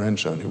 including my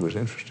grandson who was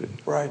interested.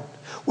 Right.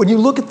 When you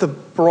look at the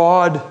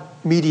broad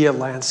media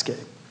landscape,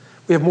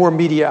 we have more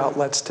media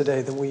outlets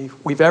today than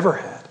we've ever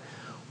had.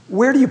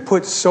 Where do you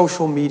put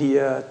social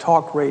media,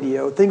 talk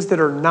radio, things that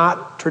are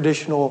not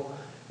traditional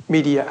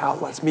media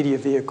outlets, media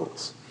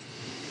vehicles?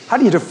 How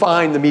do you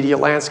define the media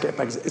landscape?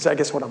 Is I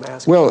guess what I'm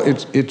asking. Well,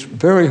 it's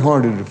very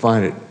hard to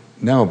define it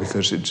now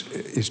because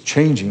it's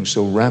changing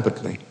so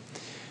rapidly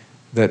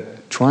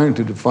that trying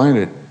to define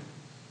it,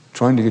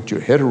 trying to get your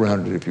head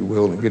around it, if you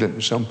will, and get it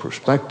in some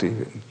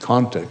perspective and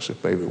context, a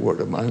favorite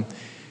word of mine,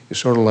 is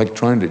sort of like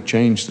trying to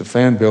change the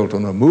fan belt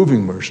on a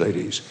moving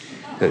Mercedes.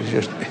 It's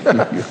just,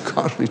 you're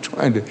constantly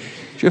trying to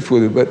shift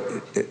with it. But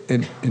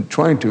in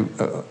trying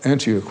to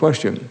answer your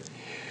question,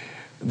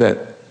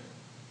 that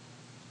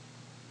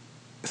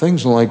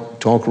things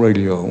like talk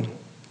radio,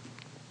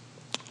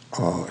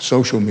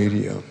 social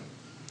media,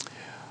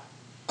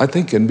 I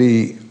think can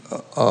be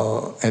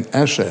an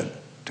asset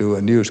to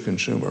a news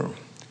consumer,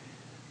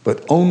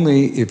 but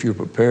only if you're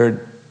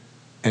prepared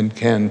and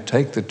can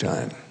take the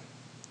time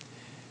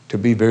to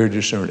be very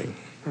discerning.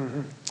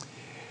 Mm-hmm.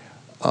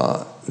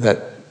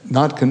 That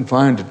not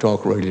confined to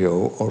talk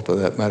radio, or for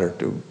that matter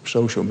to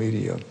social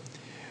media,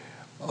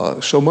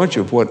 so much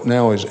of what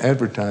now is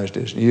advertised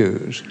as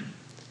news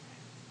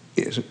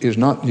is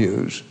not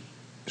news.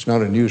 It's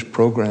not a news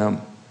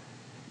program.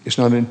 It's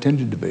not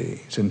intended to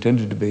be. It's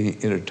intended to be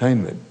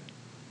entertainment.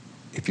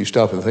 If you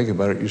stop and think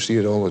about it, you see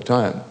it all the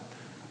time.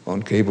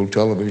 On cable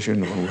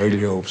television, on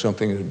radio,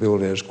 something is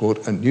billed as,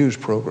 quote, a news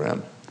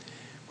program.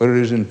 But it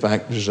is, in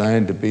fact,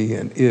 designed to be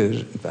and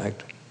is, in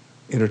fact,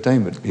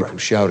 entertainment. People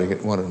shouting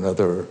at one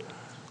another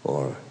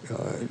or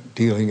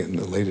dealing in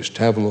the latest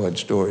tabloid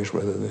stories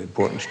rather than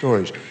important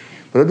stories.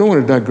 But I don't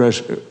want to digress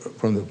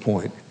from the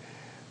point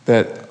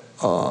that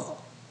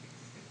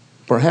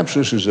perhaps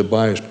this is a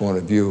biased point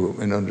of view,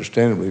 and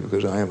understandably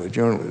because I am a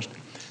journalist,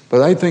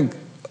 but I think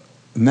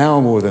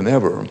now more than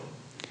ever,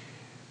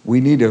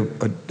 we need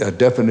a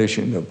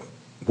definition of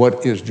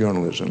what is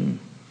journalism,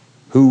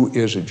 who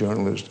is a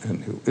journalist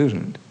and who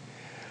isn't,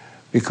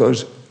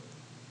 because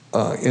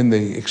in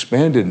the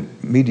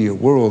expanded media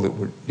world that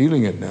we're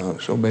dealing in now,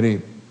 so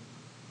many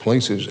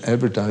places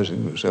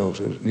advertising themselves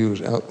as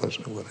news outlets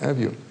and what have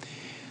you,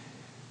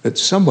 that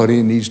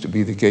somebody needs to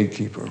be the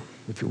gatekeeper,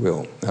 if you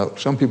will. Now,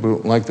 some people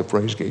don't like the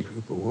phrase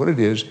gatekeeper, but what it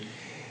is,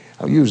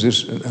 I'll use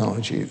this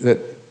analogy, that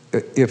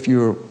if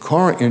your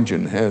car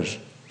engine has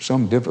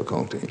some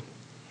difficulty,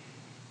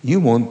 you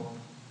want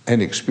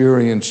an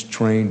experienced,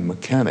 trained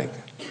mechanic.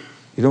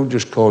 You don't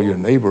just call your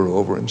neighbor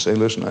over and say,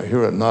 listen, I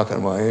hear a knock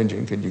on my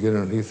engine, can you get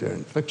underneath there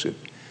and fix it?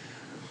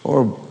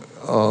 Or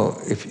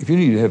if you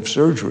need to have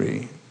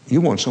surgery,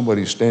 you want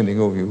somebody standing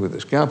over you with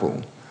a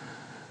scalpel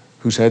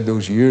who's had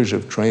those years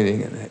of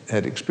training and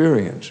had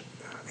experience.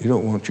 You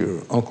don't want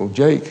your Uncle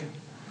Jake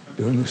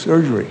doing the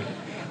surgery.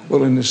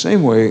 Well, in the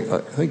same way, I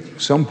think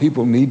some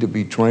people need to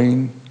be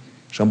trained,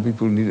 some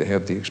people need to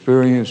have the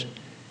experience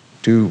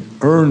to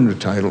earn the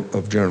title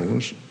of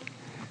journalist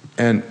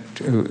and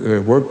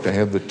to work to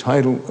have the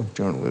title of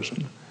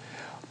journalism.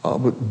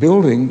 But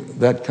building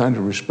that kind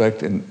of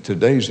respect in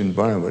today's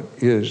environment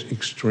is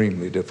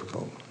extremely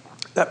difficult.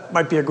 That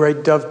might be a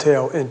great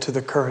dovetail into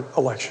the current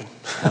election.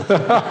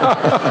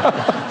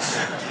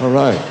 All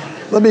right.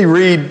 Let me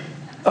read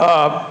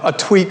a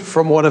tweet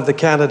from one of the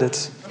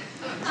candidates.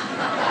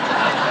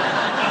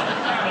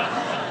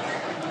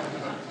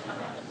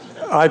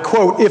 I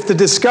quote, "If the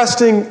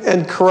disgusting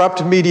and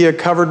corrupt media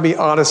covered me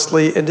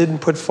honestly and didn't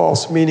put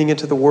false meaning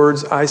into the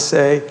words I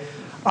say,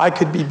 I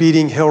could be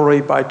beating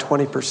Hillary by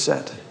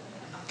 20%.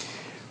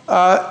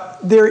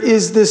 There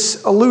is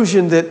this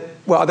illusion that,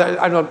 well,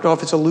 I don't know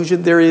if it's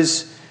illusion,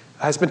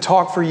 has been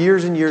talk for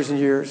years and years and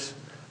years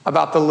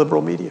about the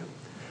liberal media.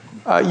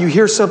 You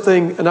hear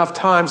something enough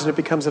times and it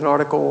becomes an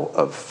article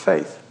of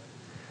faith.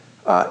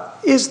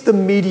 Is the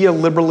media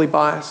liberally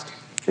biased,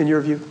 in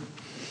your view?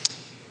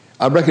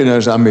 I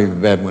recognize I may be a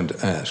bad one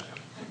to ask,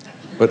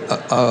 but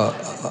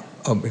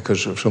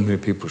because of so many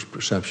people's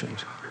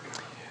perceptions,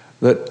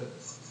 that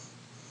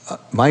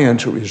my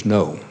answer is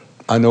no.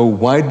 I know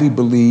widely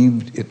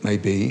believed it may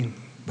be,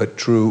 but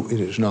true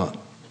it is not.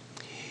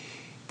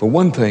 For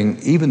one thing,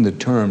 even the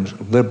terms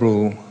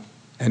liberal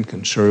and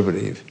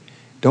conservative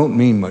don't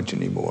mean much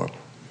anymore.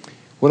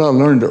 What I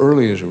learned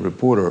early as a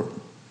reporter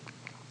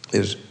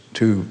is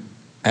to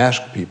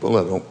ask people,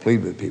 I don't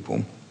plead with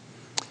people,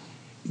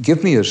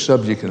 give me a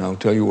subject and I'll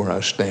tell you where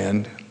I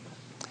stand.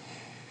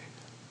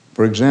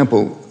 For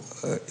example,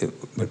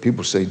 when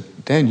people say,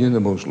 Dan, you're the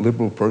most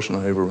liberal person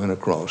I ever ran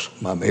across.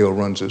 My mail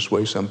runs this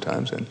way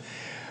sometimes.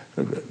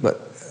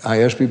 But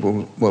I ask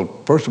people, well,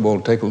 first of all,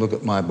 take a look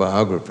at my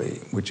biography,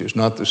 which is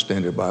not the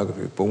standard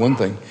biography. For one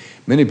thing,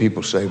 many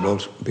people say, well,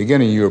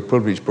 beginning, you're a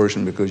privileged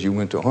person because you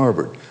went to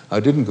Harvard. I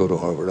didn't go to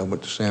Harvard. I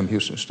went to Sam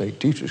Houston State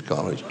Teachers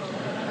College,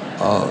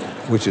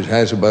 which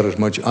has about as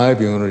much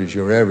ivy on it as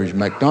your average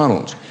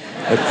McDonald's.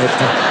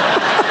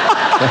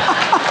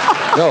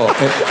 No,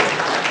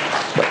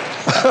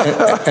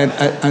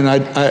 and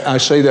I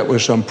say that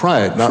with some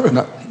pride,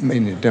 not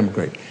meaning to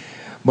denigrate.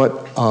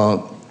 But,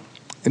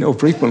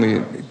 frequently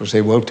people say,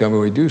 well, tell me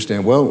where you do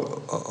stand.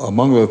 Well,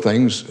 among other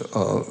things,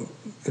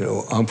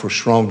 I'm for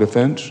strong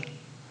defense,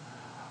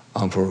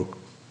 I'm for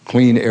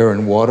clean air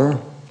and water,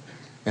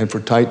 and for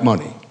tight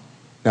money.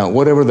 Now,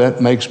 whatever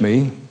that makes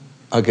me,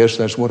 I guess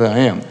that's what I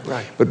am.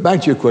 Right. But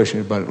back to your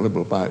question about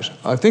liberal bias.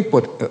 I think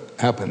what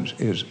happens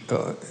is,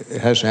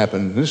 it has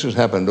happened, this has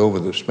happened over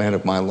the span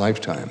of my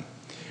lifetime.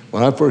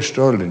 When I first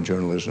started in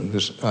journalism,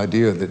 this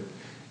idea that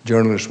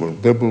journalists were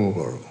liberal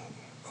or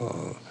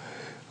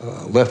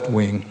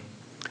left-wing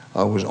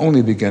was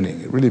only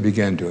beginning. It really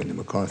began during the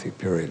McCarthy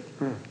period.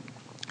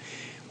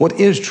 What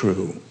is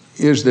true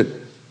is that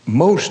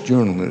most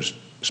journalists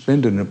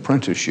spend an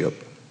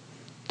apprenticeship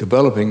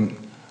developing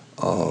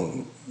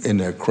in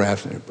their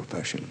craft and their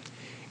profession,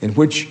 in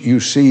which you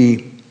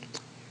see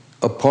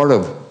a part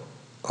of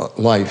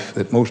life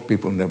that most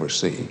people never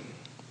see.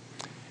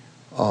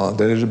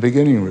 That is a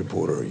beginning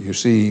reporter. You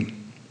see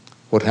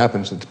what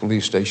happens at the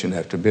police station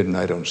after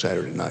midnight on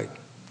Saturday night.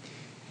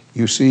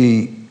 You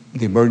see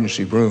the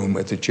emergency room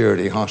at the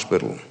charity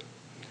hospital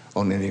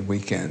on any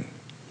weekend.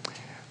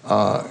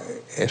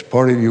 As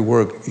part of your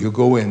work, you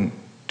go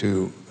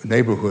into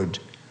neighborhoods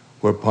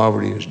where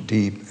poverty is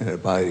deep and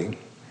abiding.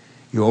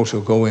 You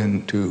also go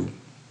into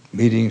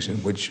meetings in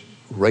which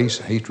race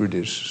hatred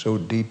is so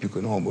deep you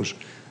can almost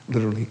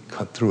literally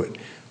cut through it.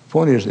 The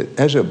point is that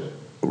as a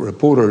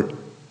reporter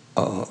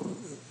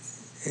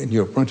in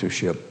your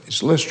apprenticeship,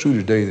 it's less true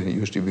today than it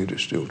used to be, but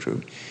it's still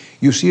true.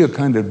 You see a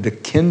kind of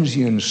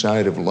Dickensian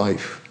side of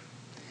life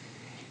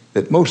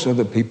that most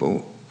other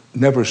people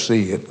never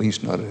see, at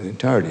least not in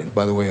entirety. And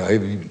by the way, I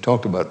haven't even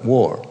talked about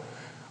war.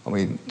 I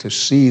mean, to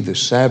see the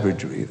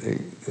savagery,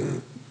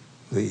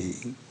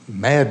 the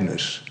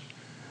madness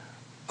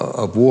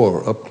of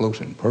war up close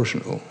and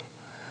personal,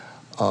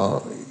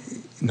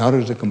 not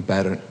as a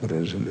combatant, but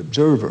as an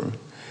observer,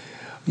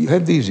 you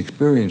have these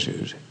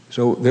experiences.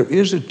 So there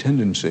is a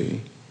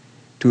tendency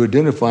to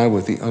identify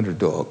with the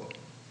underdog.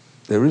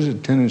 There is a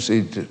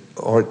tendency to,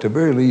 or at the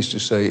very least to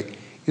say,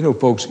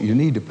 folks, you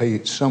need to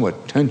pay some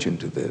attention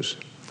to this.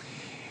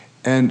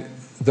 And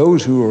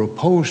those who are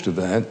opposed to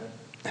that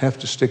have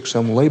to stick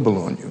some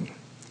label on you.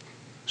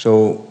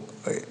 So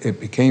it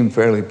became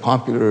fairly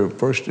popular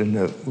first in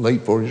the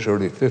late 40s,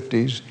 early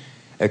 50s,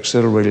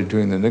 accelerated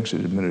during the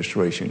Nixon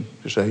administration,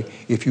 to say,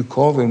 if you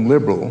call them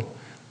liberal,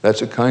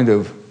 that's a kind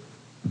of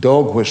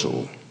dog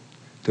whistle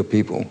to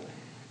people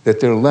that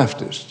they're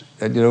leftist,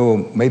 and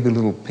maybe a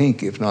little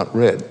pink if not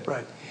red.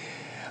 Right.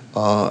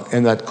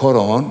 And that caught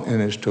on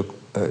and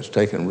it's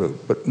taken root.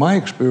 But my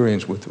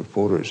experience with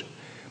reporters,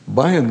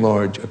 by and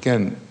large,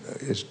 again,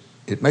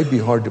 it may be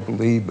hard to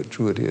believe, but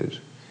true it is.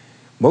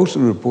 Most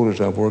of the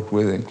reporters I've worked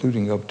with,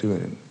 including up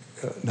to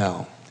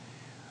now,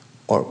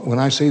 are, when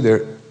I say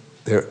they're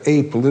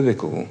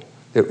apolitical,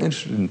 they're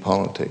interested in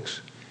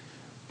politics,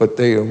 but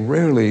they are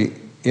rarely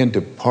into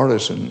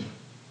partisan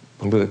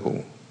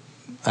political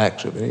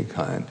acts of any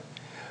kind.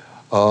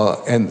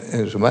 And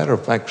as a matter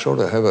of fact, sort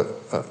of have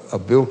a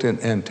built-in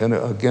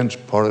antenna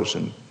against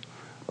partisan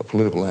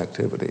political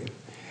activity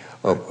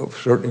of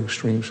certain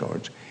extreme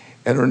sorts,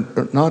 and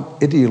are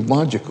not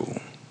ideological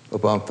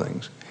about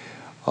things.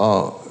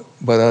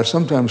 But I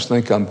sometimes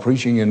think I'm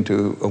preaching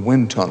into a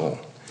wind tunnel,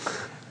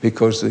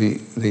 because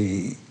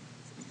the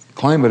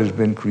climate has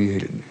been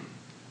created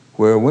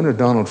where when a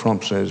Donald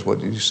Trump says, what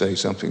did he say,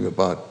 something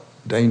about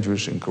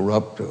dangerous and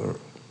corrupt or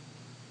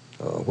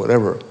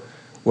whatever,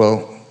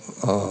 well,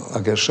 I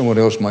guess someone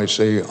else might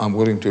say, I'm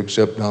willing to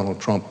accept Donald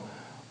Trump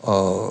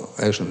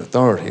as an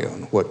authority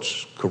on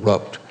what's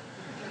corrupt.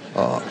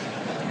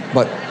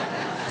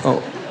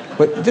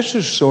 But this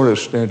is sort of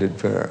standard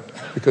fare,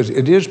 because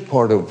it is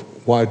part of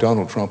why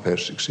Donald Trump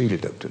has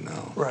succeeded up to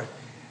now. Right.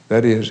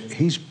 That is,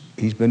 he's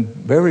been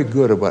very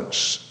good about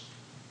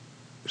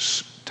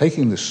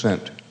taking the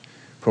scent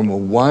from a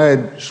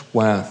wide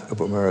swath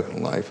of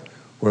American life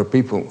where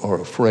people are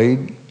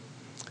afraid,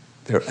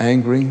 they're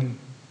angry,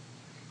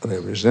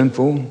 they're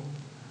resentful.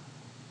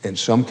 In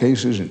some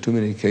cases, in too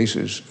many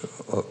cases,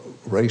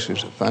 race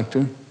is a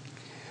factor.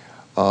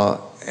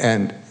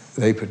 And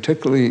they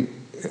particularly,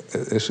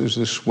 this is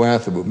the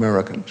swath of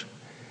Americans,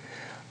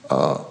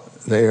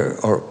 they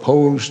are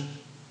opposed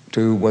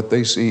to what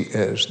they see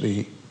as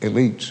the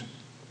elites.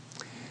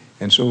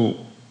 And so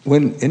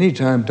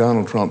anytime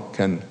Donald Trump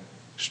can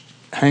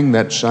hang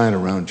that sign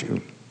around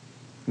you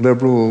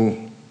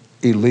liberal,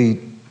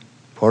 elite,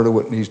 part of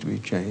what needs to be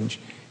changed.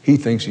 He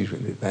thinks he's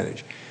an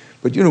advantage.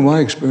 But my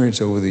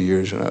experience over the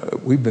years,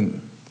 and we've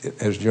been,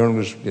 as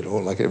journalists,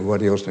 like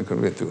everybody else, been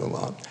through a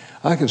lot.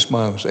 I can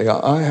smile and say,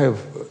 I have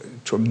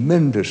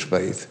tremendous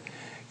faith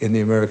in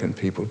the American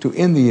people to,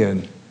 in the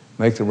end,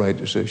 make the right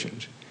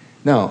decisions.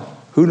 Now,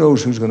 who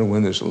knows who's going to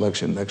win this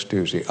election next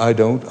Tuesday? I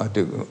don't. I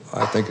do.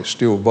 I think it's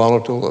still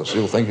volatile. I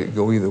still think it could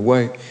go either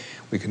way.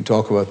 We can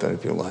talk about that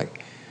if you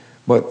like.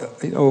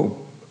 But,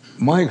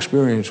 my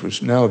experience,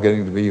 which is now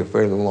getting to be a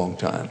fairly long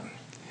time,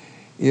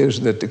 is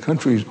that the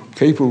country's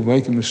capable of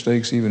making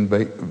mistakes, even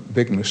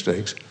big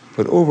mistakes,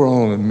 but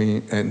overall in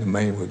the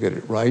main we'll get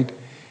it right.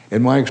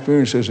 And my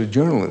experience as a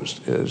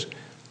journalist is,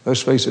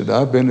 let's face it,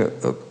 I've been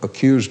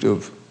accused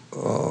of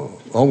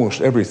almost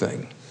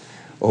everything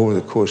over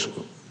the course of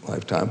a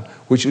lifetime,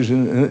 which is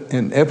an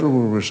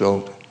inevitable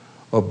result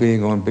of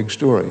being on big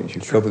stories.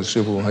 You cover the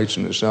civil rights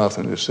in the South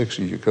in the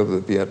 60s, you cover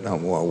the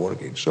Vietnam War,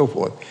 Watergate, and so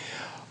forth.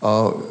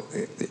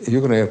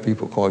 You're going to have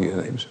people call you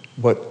names.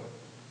 But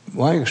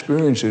my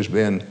experience has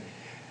been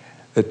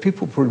that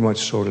people pretty much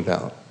sort it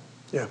out.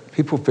 Yeah.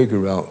 People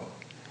figure out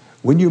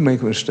when you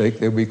make a mistake,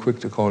 they'll be quick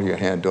to call your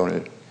hand on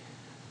it.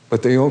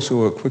 But they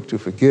also are quick to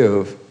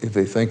forgive if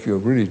they think you're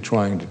really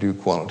trying to do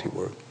quality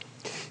work.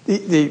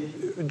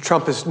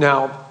 Trump is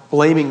now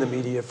blaming the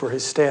media for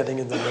his standing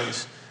in the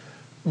race.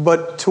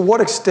 But to what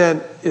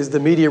extent is the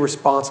media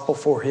responsible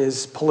for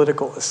his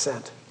political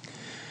ascent?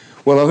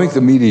 Well, I think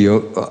the media,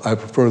 I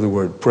prefer the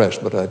word press,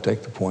 but I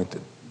take the point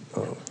that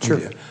Sure.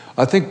 media.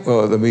 I think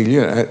the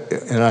media,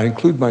 and I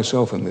include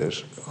myself in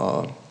this,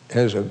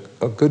 has a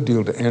good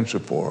deal to answer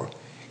for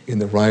in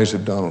the rise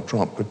of Donald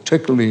Trump,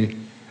 particularly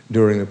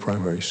during the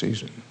primary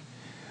season.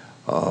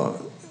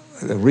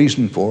 The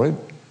reason for it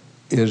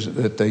is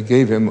that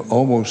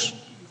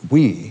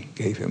we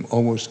gave him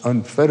almost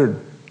unfettered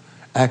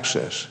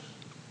access,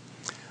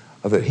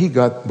 that he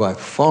got by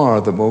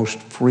far the most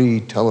free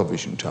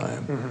television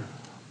time,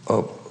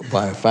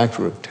 by a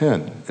factor of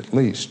 10 at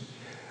least,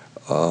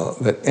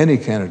 that any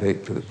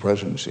candidate for the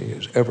presidency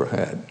has ever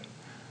had.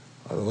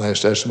 The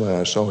last estimate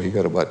I saw, he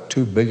got about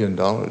 $2 billion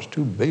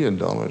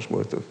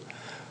worth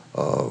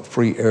of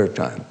free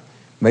airtime.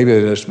 Maybe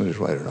that estimate is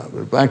right or not,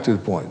 but back to the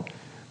point.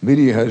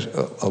 Media has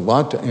a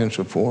lot to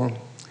answer for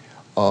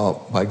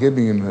by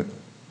giving him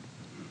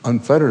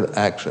unfettered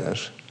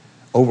access,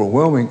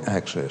 overwhelming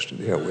access to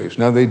the airwaves.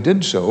 Now, they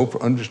did so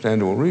for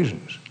understandable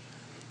reasons.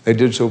 They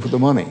did so for the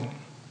money.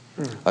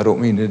 I don't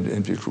mean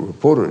individual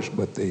reporters,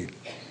 but the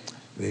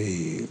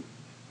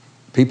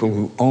people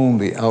who own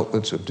the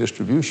outlets of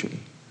distribution.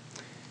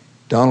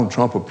 Donald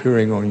Trump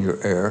appearing on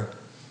your air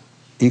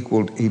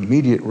equaled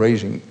immediate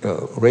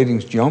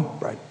ratings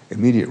jump. Right.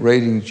 Immediate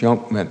ratings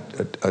jump meant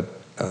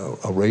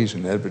a raise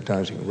in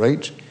advertising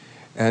rates,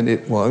 and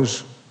it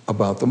was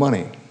about the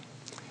money.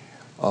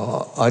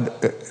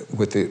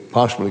 With the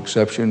possible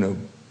exception of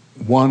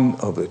one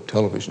of the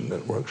television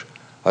networks,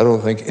 I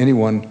don't think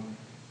anyone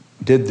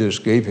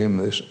gave him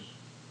this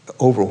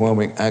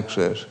overwhelming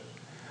access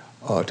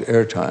to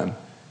airtime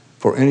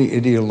for any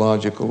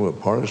ideological or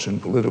partisan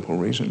political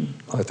reason.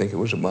 I think it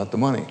was about the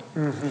money.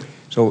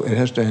 So it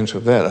has to answer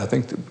that. I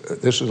think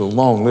this is a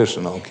long list,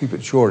 and I'll keep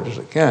it short as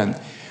I can,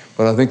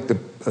 but I think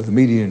the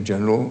media in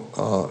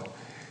general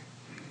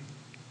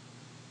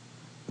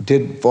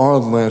did far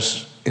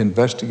less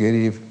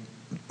investigative,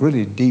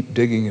 really deep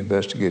digging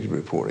investigative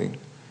reporting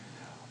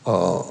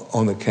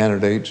on the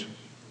candidates,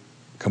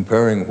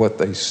 comparing what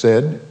they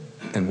said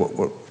and what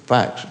were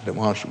facts,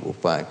 demonstrable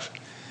facts,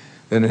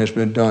 than has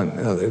been done.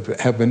 Now, there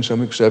have been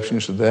some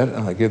exceptions to that,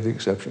 and I give the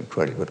exception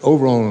credit. But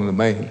overall, in the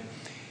main,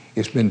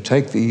 it's been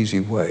take the easy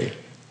way.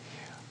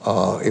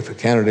 If a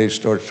candidate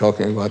starts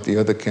talking about the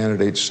other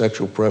candidate's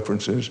sexual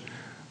preferences,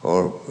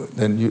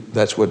 then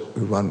that's what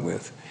we run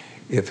with.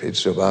 If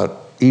it's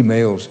about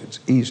emails, it's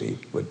easy,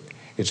 but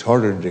it's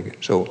harder to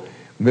dig. So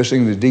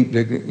missing the deep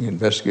digging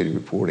investigative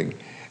reporting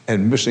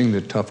and missing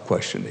the tough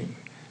questioning.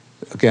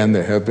 Again,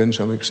 there have been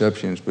some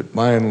exceptions, but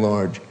by and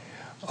large,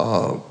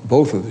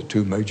 both of the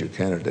two major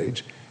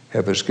candidates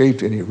have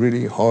escaped any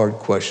really hard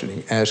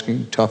questioning,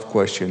 asking tough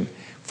question,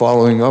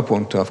 following up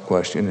on tough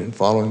question, and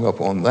following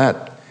up on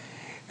that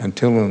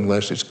until and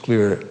unless it's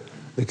clear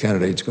the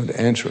candidate's going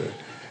to answer it.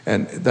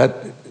 And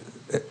that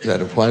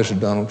applies to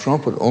Donald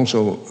Trump, but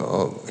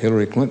also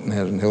Hillary Clinton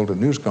hasn't held a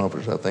news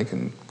conference, I think,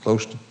 in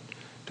close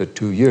to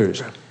 2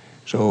 years.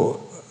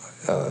 So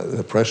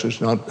the press has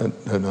not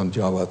done a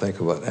job, I think,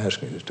 about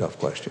asking these tough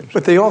questions.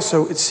 But they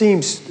also, it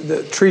seems,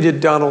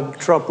 treated Donald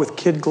Trump with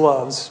kid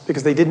gloves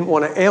because they didn't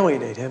want to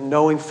alienate him,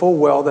 knowing full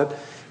well that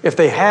if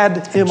they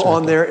had him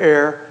on their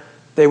air,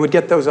 they would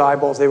get those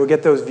eyeballs, they would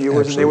get those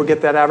viewers, and they would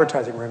get that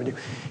advertising revenue.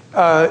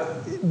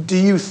 Do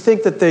you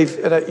think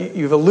that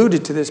you've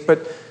alluded to this,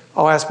 but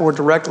I'll ask more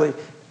directly,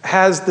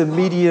 has the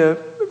media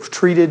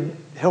treated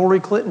Hillary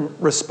Clinton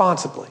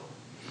responsibly?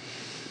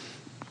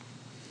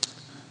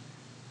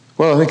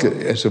 Well, I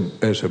think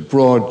as a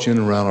broad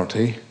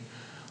generality,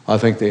 I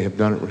think they have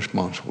done it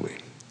responsibly.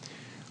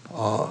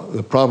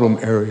 The problem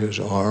areas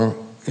are,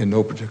 in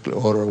no particular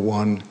order: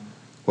 one,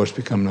 what's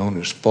become known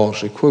as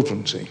false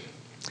equivalency.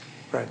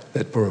 Right.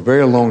 That for a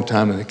very long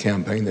time in the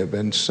campaign, there have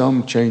been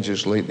some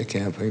changes late in the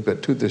campaign,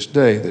 but to this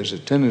day, there's a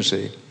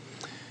tendency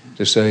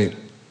to say,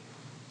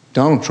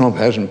 Donald Trump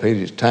hasn't paid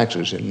his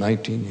taxes in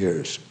 19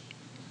 years,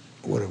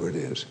 whatever it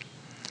is.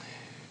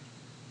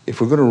 If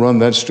we're going to run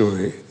that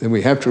story, then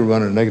we have to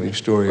run a negative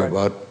story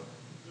about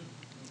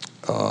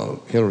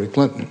Hillary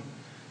Clinton.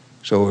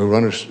 So we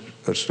run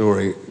a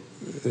story,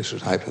 this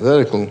is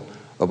hypothetical,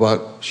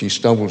 about she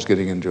stumbles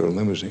getting into her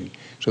limousine.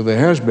 So there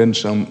has been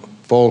some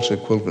false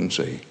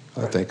equivalency,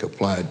 I think,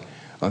 applied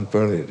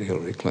unfairly to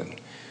Hillary Clinton.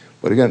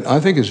 But again, I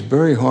think it's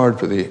very hard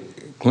for the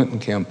Clinton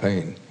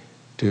campaign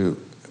to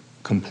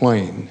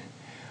complain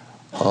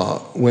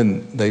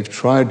when they've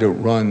tried to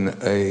run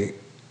a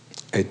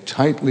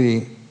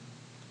tightly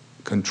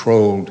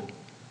controlled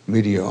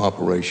media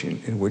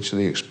operation in which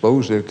they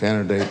expose their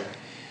candidate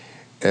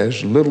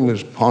as little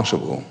as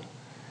possible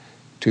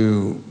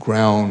to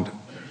ground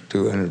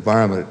to an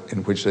environment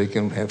in which they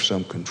can have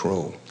some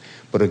control.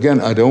 But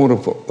again, I don't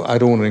want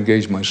to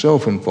engage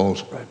myself in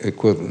false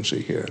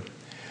equivalency here.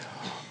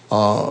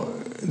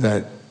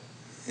 That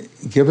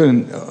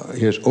given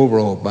his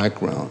overall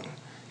background,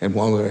 and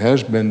while there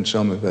has been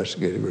some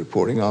investigative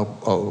reporting,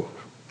 I'll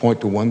point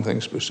to one thing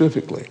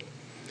specifically.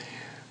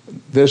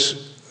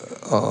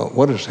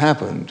 What has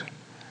happened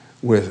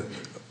with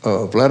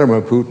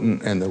Vladimir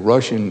Putin and the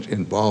Russians'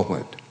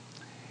 involvement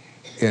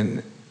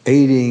in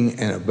aiding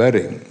and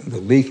abetting the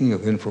leaking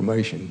of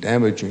information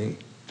damaging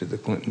to the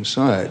Clinton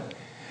side.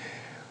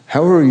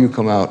 However you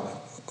come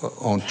out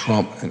on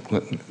Trump and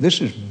Clinton,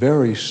 this is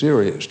very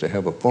serious to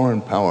have a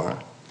foreign power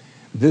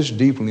this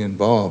deeply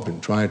involved in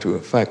trying to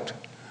affect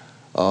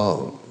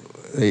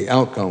the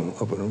outcome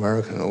of an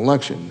American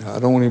election. Now, I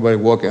don't want anybody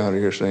walking out of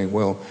here saying,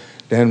 well,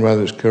 Dan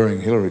Rather's carrying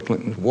Hillary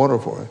Clinton's water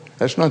for her.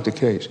 That's not the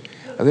case.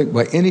 I think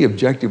by any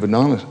objective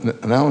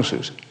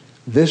analysis,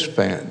 this,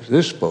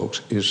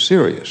 folks, is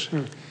serious.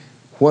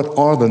 What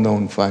are the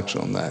known facts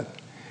on that?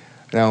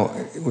 Now,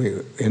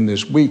 in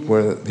this week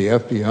where the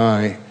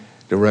FBI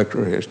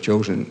director has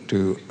chosen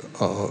to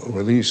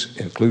release,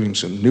 including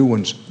some new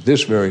ones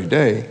this very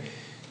day,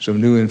 some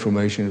new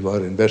information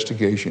about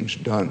investigations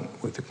done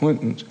with the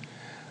Clintons. On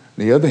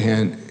the other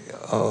hand,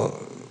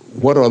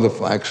 what are the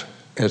facts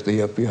as the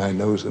FBI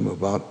knows them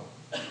about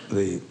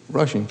the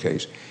Russian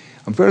case?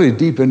 I'm fairly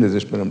deep into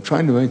this, but I'm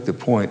trying to make the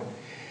point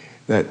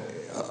that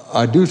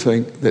I do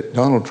think that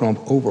Donald Trump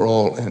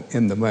overall and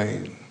in the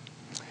main,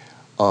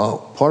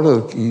 part of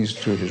the keys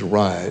to his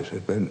rise has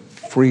been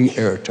free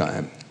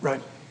airtime.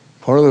 Right.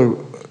 Part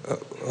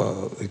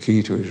of the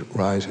key to his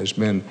rise has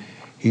been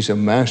he's a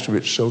master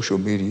at social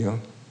media.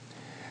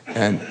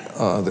 And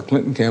the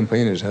Clinton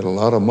campaign has had a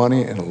lot of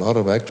money and a lot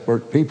of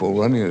expert people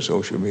running the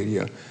social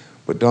media,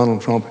 but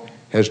Donald Trump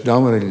has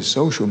dominated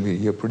social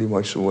media pretty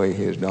much the way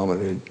he has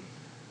dominated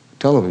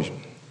television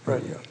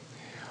media.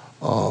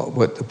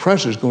 But the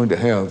press is going to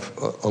have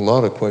a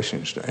lot of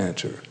questions to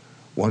answer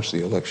once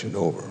the election's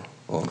over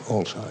on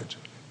all sides.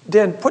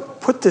 Dan,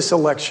 put this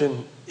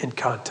election in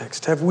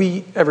context. Have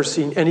we ever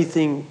seen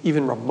anything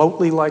even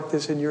remotely like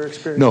this in your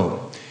experience?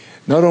 No.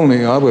 Not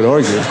only, I would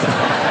argue...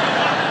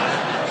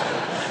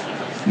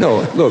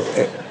 No, look,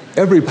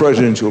 every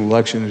presidential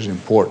election is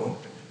important,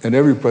 and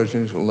every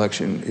presidential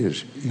election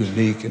is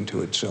unique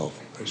into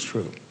itself. That's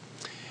true.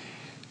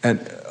 And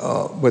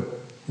but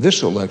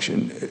this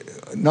election,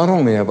 not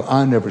only have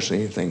I never seen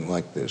anything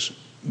like this,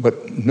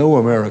 but no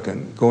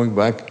American going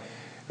back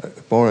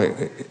far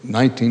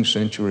 19th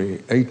century,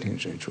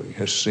 18th century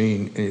has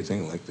seen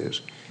anything like this.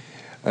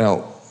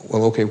 Now,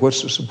 well, okay,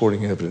 what's the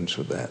supporting evidence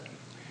for that?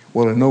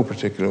 Well, in no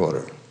particular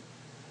order.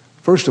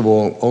 First of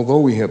all, although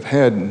we have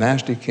had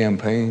nasty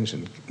campaigns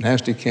and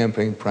nasty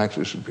campaign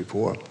practices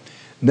before,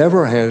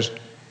 never has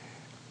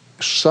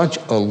such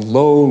a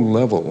low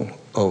level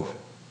of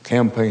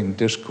campaign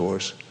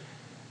discourse,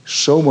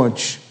 so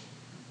much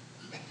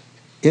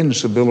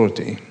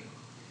instability,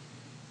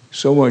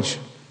 so much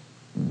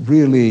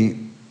really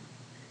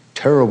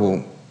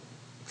terrible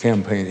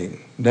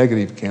campaigning,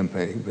 negative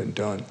campaigning been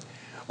done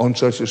on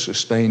such a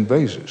sustained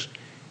basis.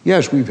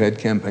 Yes, we've had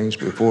campaigns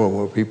before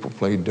where people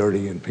played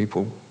dirty and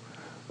people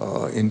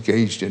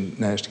engaged in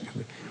nasty,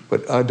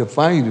 but I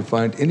defy you to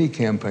find any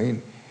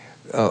campaign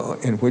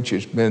in which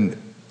it's been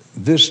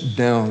this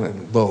down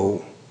and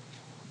low.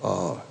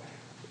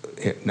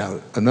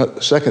 Now,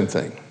 second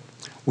thing,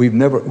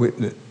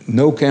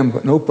 no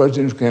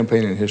presidential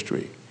campaign in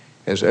history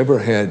has ever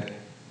had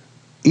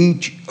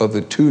each of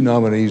the two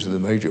nominees of the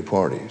major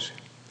parties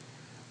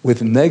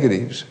with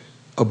negatives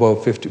above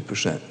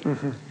 50%.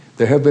 Mm-hmm.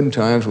 There have been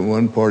times when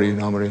one party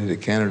nominated a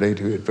candidate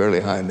who had fairly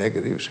high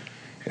negatives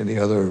and the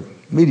other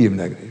medium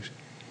negatives.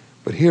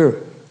 But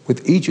here,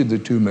 with each of the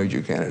two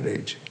major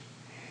candidates,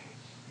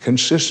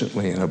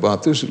 consistently, and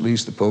about this at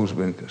least the polls have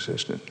been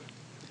consistent,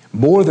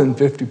 more than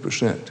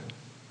 50%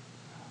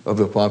 of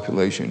the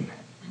population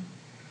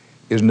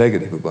is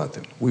negative about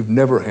them. We've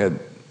never had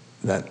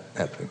that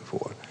happen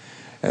before.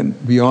 And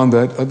beyond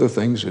that, other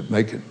things that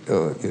make it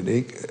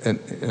unique. And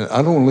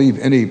I don't leave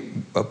any,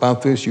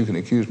 about this, you can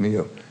accuse me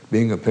of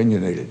being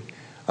opinionated.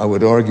 I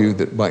would argue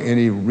that by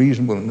any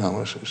reasonable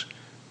analysis,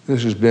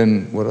 this has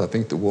been what I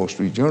think the Wall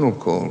Street Journal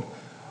called,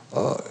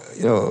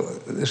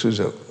 this is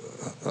a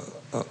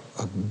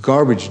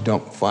garbage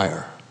dump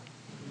fire.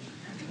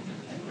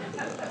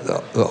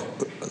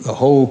 The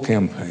whole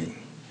campaign.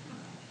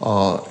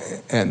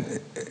 And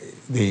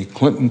the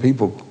Clinton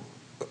people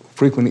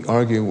frequently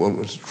argue, well, it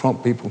was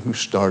Trump people who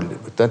started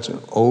it, but that's an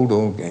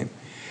old game.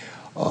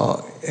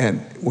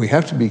 And we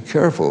have to be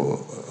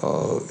careful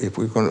if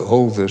we're going to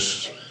hold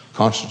this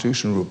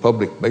constitutional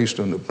republic based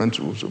on the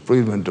principles of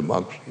freedom and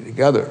democracy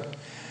together,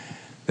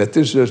 that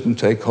this doesn't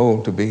take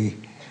hold to be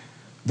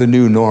the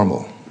new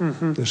normal,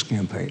 this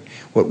campaign.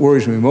 What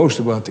worries me most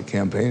about the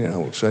campaign, and I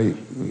will say,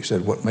 you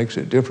said what makes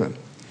it different,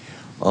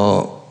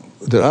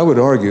 that I would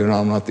argue, and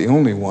I'm not the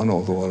only one,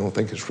 although I don't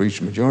think it's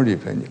reached majority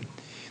opinion,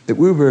 that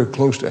we're very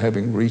close to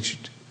having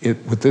reached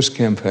it with this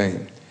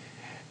campaign,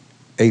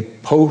 a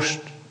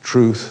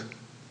post-truth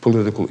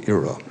political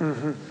era.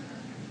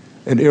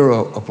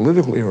 A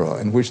political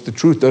era in which the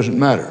truth doesn't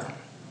matter.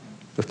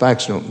 The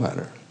facts don't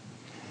matter.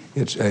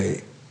 It's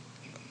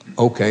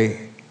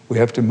okay, we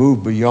have to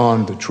move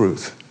beyond the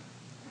truth.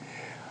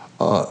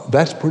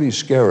 That's pretty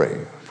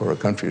scary for a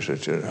country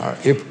such as ours.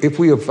 If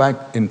we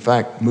in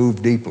fact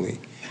move deeply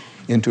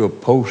into a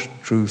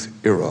post-truth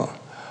era,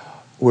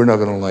 we're not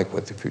going to like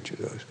what the future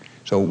does.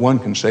 So one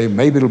can say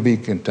maybe it'll be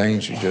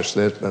contained to just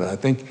this, but I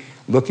think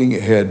looking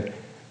ahead,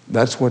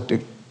 that's what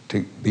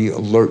to be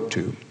alert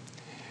to,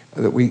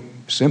 that we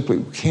simply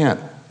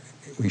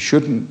we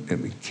shouldn't,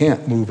 and we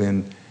can't move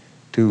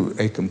into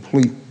a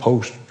complete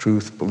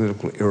post-truth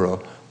political era,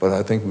 but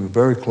I think we're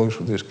very close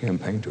with this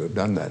campaign to have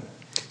done that.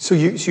 So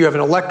you have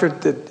an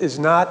electorate that is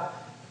not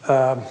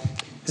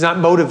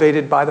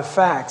motivated by the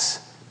facts,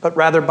 but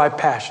rather by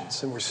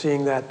passions, and we're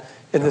seeing that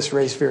in this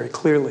race very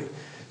clearly.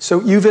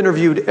 So you've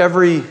interviewed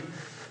every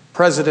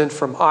president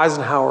from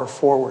Eisenhower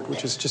forward,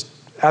 which is just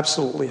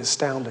absolutely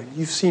astounding.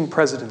 You've seen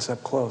presidents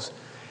up close.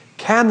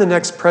 Can the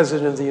next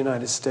president of the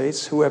United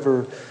States,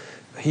 whoever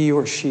he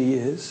or she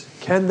is,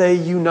 can they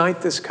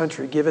unite this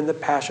country given that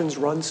passions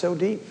run so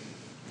deep?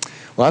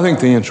 Well, I think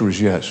the answer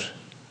is yes.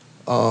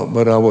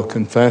 But I will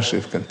confess,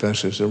 if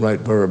confess is the right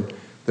verb,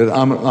 that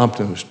I'm an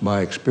optimist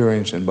by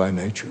experience and by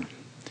nature.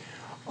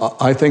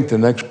 I think the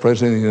next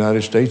president of the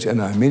United States,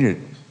 and I mean it,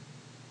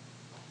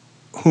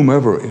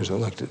 whomever is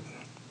elected,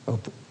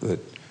 of the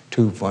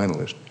two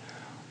finalists,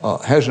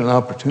 has an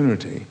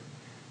opportunity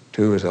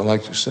to, as I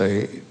like to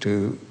say,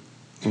 to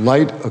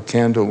light a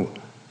candle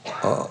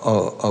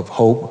of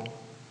hope,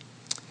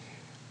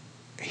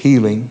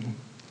 healing,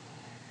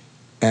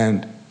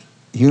 and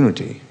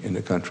unity in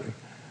the country.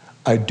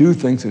 I do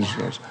think this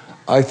is,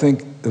 I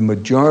think the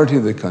majority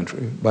of the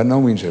country, by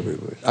no means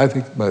everybody, I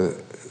think by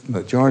the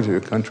majority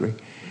of the country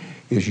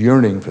is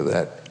yearning for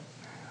that.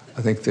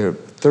 I think they're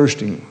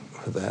thirsting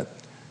for that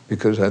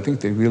because I think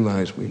they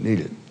realize we need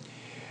it.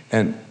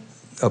 And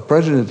a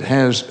president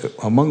has,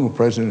 among the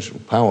president's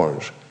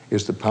powers,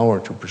 is the power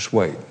to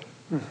persuade.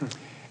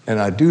 And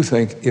I do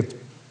think if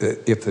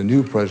the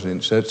new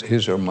president sets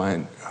his or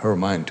her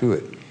mind to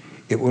it,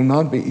 it will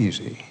not be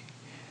easy.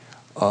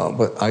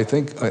 But I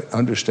think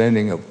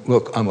understanding of,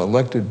 look, I'm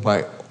elected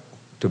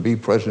to be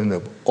president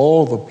of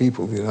all the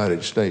people of the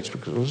United States,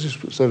 because let's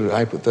just set it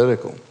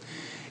hypothetical.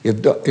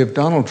 If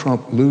Donald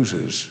Trump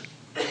loses,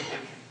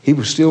 he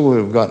would still would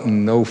have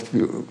gotten no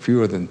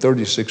fewer than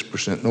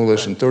 36%, no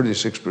less than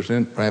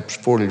 36%, perhaps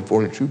 40 to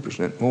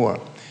 42% more.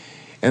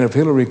 And if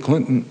Hillary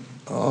Clinton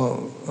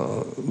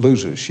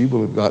loses, she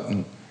will have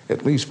gotten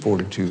at least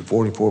 42,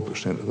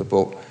 44% of the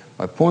vote.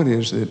 My point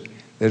is that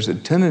there's a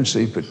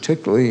tendency,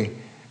 particularly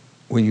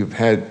when you've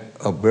had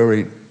a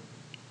very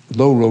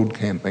low-road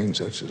campaign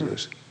such as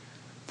this,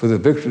 for the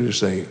victor to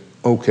say,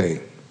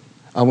 okay,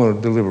 I want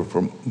to deliver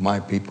for my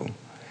people.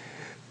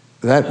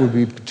 That would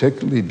be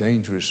particularly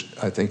dangerous,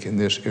 I think, in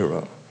this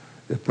era.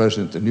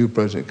 The new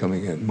president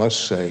coming in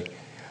must say,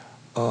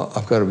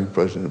 I've got to be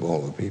president of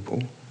all the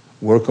people,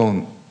 work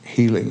on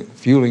healing,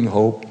 fueling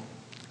hope,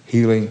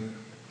 healing,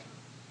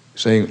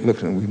 saying,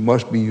 listen, we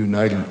must be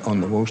united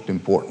on the most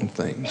important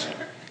things.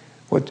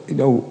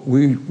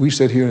 We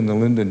sit here in the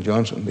Lyndon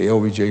Johnson, the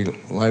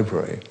LBJ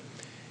Library,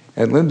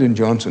 and Lyndon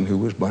Johnson, who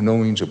was by no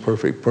means a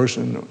perfect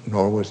person,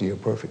 nor was he a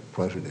perfect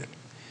president.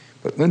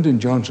 But Lyndon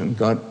Johnson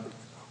got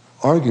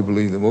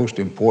arguably the most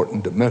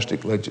important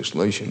domestic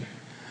legislation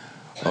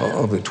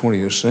of the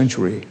 20th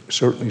century,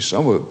 certainly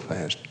some of it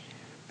passed,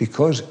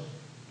 because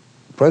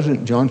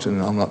President Johnson,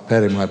 and I'm not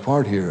patting my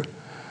part here,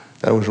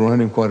 that was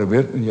around him quite a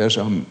bit, and yes,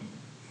 I'm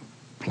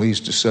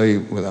pleased to say,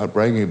 without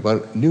bragging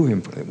about it, knew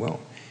him pretty well.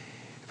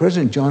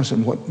 President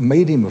Johnson, what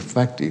made him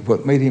effective,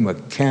 what made him a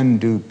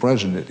can-do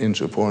president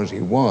insofar as he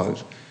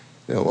was,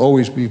 there'll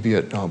always be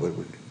Vietnam, but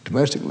with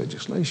domestic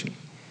legislation,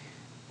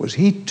 was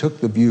he took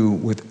the view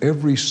with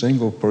every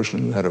single person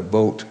who had a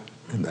vote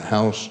in the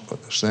House or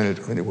the Senate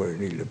or anywhere he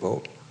needed a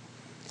vote,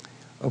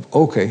 of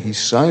okay, he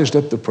sized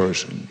up the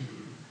person,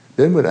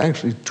 then would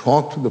actually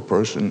talk to the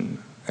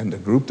person and the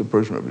group the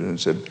person represented and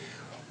said,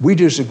 we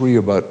disagree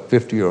about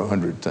 50 or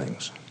 100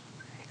 things.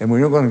 and we're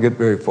not going to get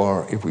very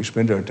far if we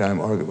spend our time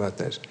arguing about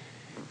this.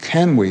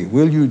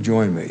 Will you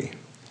join me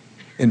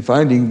in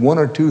finding one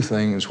or two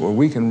things where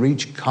we can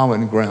reach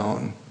common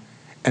ground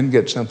and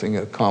get something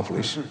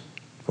accomplished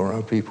for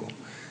our people?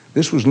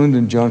 This was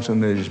Lyndon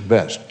Johnson at his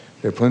best.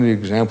 There are plenty of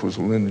examples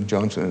of Lyndon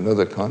Johnson in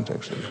other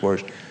contexts, of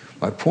course.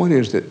 My point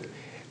is that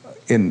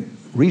in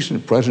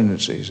recent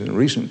presidencies and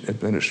recent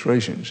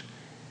administrations,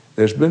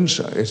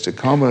 it's a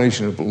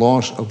combination of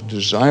loss of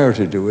desire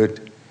to do it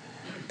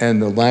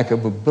and the lack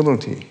of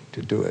ability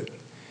to do it.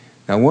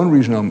 Now, one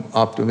reason I'm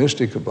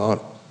optimistic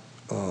about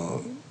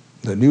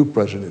the new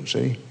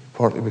presidency,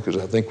 partly because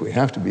I think we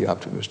have to be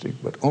optimistic,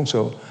 but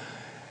also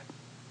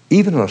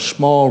even a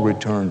small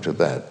return to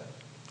that,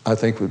 I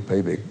think would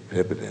pay big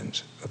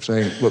dividends of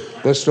saying, look,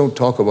 let's don't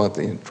talk about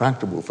the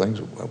intractable things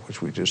about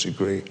which we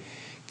disagree.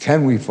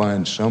 Can we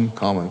find some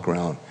common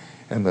ground,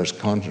 and let's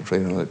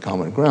concentrate on that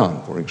common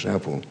ground? For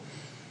example,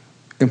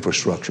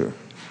 infrastructure,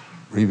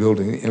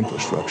 rebuilding the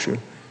infrastructure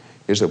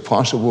is a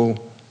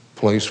possible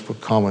place for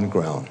common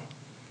ground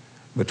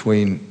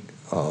between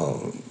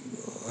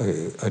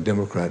a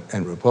Democrat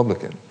and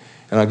Republican.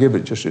 And I'll give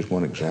it just as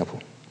one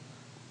example.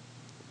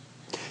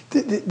 I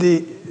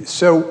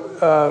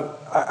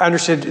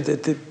understand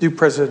that the new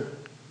president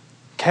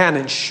can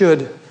and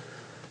should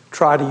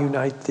try to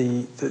unite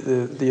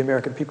the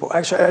American people.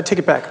 Actually, I take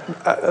it back.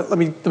 Let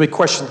me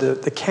question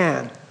the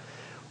can.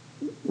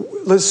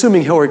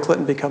 Assuming Hillary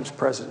Clinton becomes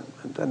president,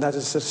 and that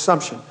is an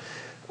assumption,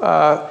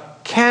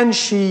 can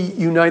she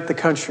unite the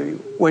country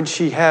when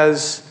she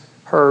has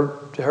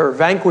her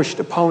vanquished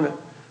opponent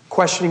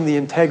questioning the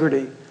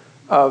integrity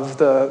of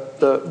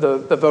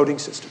the voting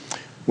system?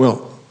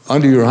 Well,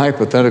 under your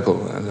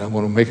hypothetical, and I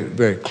want to make it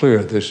very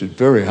clear, this is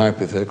very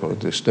hypothetical at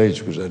this stage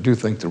because I do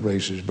think the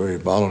race is very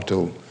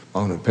volatile.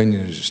 My own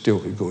opinion is it still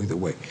could go either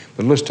way.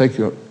 But let's take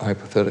your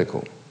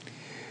hypothetical.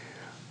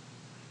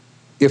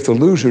 If the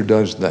loser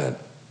does that,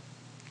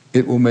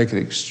 it will make it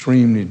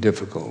extremely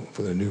difficult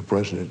for the new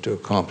president to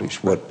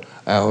accomplish what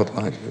I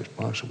outlined as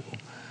possible.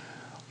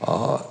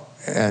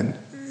 And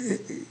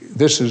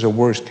this is a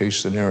worst case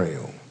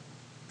scenario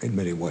in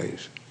many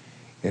ways,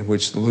 in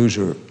which the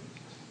loser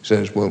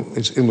says, well,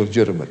 it's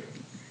illegitimate.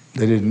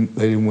 They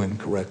didn't win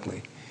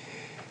correctly.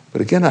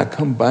 But again, I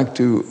come back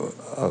to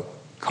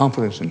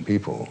confidence in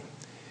people.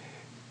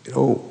 You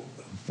know,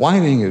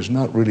 whining is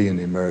not really in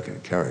the American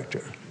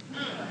character.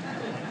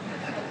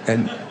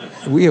 And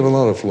we have a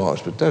lot of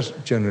flaws, but that's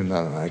generally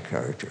not in our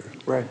character.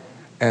 Right.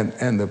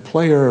 And the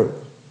player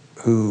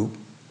who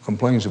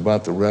complains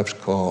about the ref's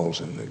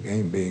calls and the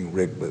game being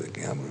rigged by the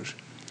gamblers,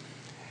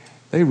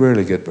 they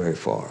rarely get very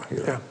far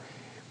here. Yeah.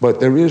 But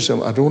there is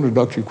some, I don't want to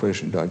dodge your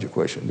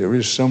question, there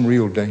is some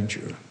real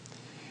danger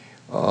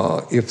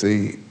if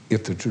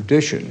the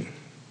tradition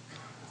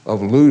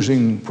of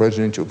losing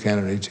presidential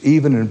candidates,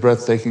 even in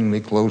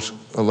breathtakingly close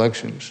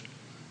elections,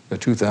 the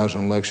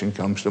 2000 election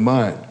comes to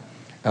mind.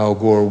 Al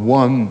Gore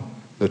won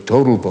the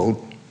total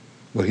vote,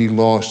 but he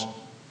lost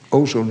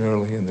oh so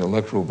narrowly in the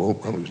electoral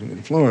vote by losing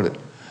in Florida.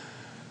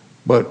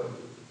 But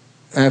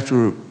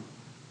after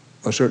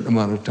a certain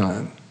amount of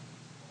time,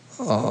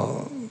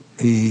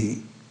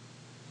 he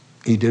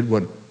did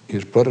what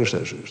his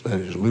predecessors, that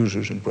is,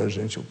 losers in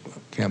presidential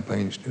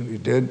campaigns, he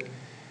did,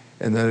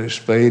 and that is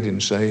fade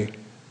and say,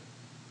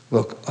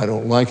 look, I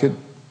don't like it,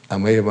 I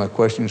may have my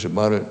questions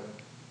about it,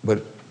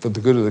 but for the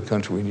good of the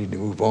country, we need to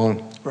move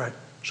on. Right.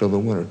 So the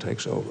winner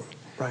takes over.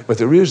 Right. But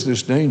there is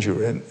this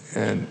danger,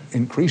 and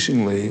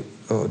increasingly,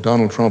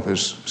 Donald Trump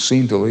has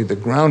seen to lay the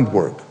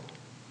groundwork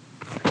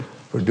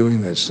for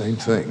doing that same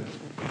thing.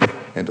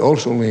 And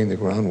also laying the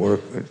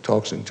groundwork, it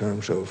talks in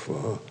terms of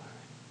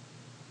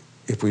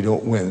if we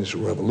don't win, it's a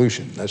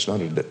revolution. That's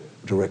not a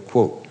direct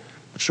quote,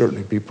 but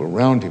certainly people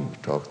around him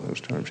talk in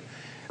those terms.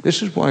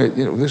 This is why,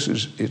 you know,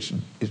 it's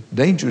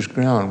dangerous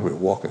ground we're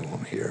walking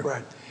on here.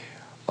 Right.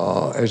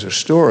 As a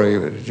story,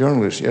 as a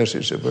journalist, yes,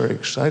 it's a very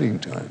exciting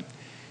time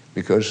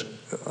because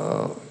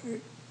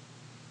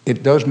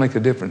it does make a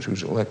difference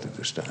who's elected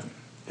this time.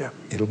 Yeah.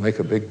 It'll make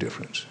a big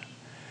difference.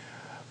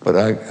 But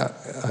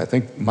I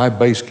think my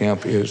base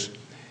camp is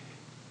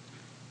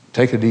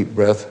take a deep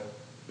breath,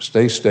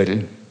 stay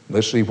steady,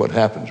 let's see what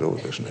happens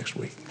over this next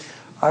week.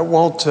 I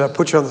won't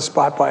put you on the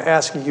spot by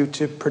asking you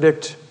to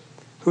predict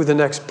who the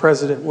next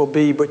president will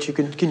be, but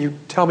can you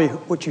tell me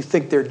what you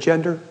think their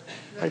gender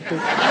might be?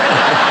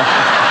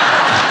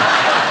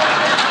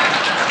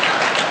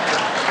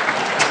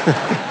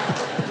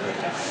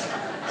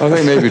 I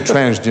think maybe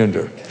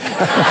transgender.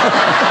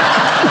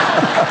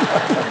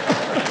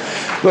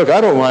 Look,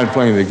 I don't mind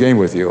playing the game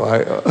with you.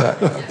 I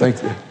think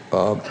that,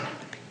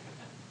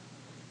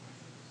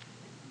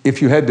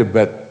 if you had to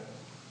bet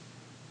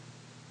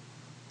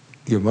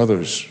your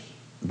mother's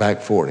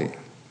back 40,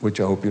 which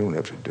I hope you don't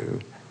have to do,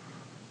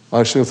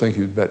 I still think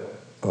you'd bet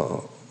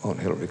on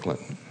Hillary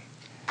Clinton.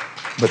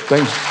 But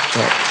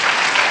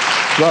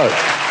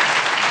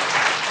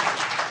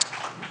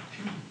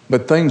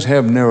things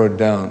have narrowed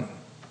down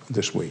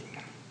this week.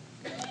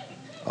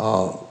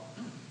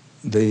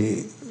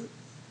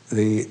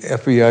 the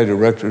FBI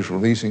director is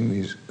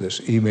releasing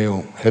this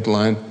email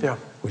headline, Yeah.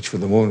 which for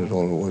the moment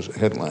all it was a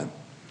headline.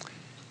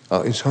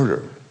 It's hurt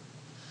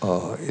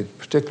her. It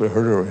particularly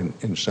hurt her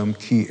in some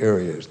key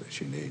areas that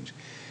she needs.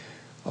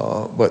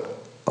 But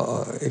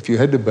if you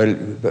had to bet it,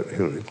 you would bet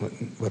Hillary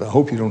Clinton. But I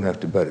hope you don't have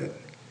to bet it,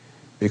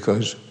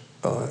 because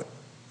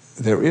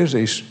there is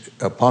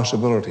a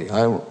possibility,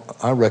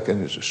 I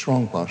reckon it's a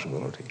strong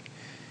possibility,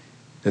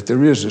 that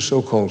there is a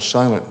so-called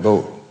silent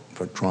vote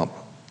for Trump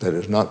that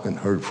has not been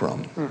heard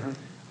from. Mm-hmm.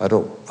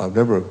 I've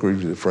never agreed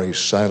with the phrase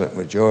silent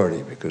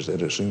majority, because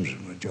that assumes a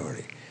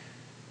majority.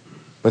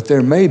 But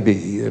there may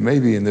be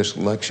in this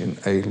election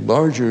a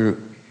larger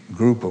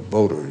group of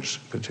voters,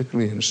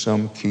 particularly in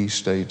some key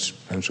states,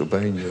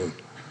 Pennsylvania,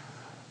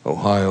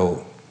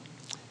 Ohio,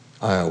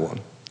 Iowa,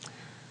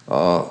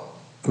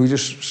 who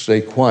just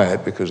stay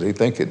quiet because they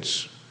think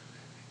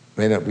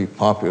may not be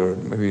popular,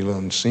 maybe a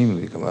little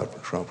unseemly to come out for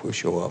Trump, who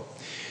show up.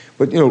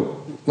 But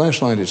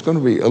last night,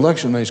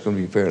 election night's going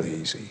to be fairly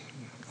easy,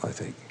 I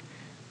think.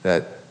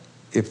 That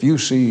if you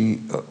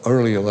see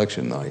early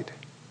election night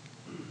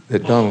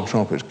that Donald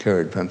Trump has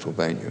carried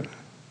Pennsylvania,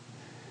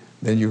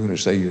 then you're going to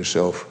say to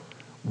yourself,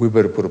 we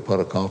better put a pot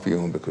of coffee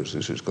on, because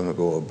this is going to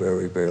go a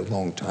very, very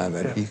long time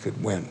and he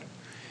could win.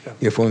 Yeah.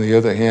 If, on the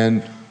other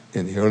hand,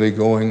 in the early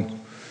going,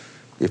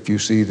 if you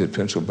see that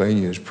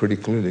Pennsylvania is pretty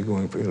clearly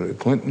going for Hillary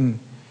Clinton,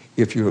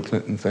 if you're a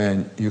Clinton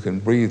fan, you can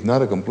breathe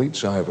not a complete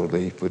sigh of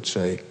relief, but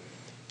say,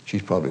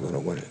 she's probably going to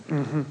win it.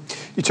 Mm-hmm.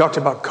 You talked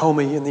about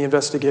Comey in the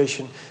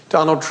investigation.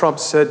 Donald Trump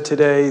said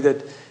today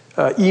that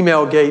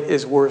Emailgate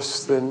is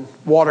worse than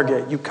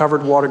Watergate. You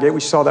covered Watergate. We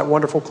saw that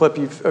wonderful clip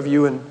of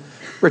you and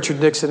Richard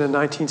Nixon in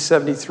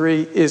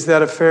 1973. Is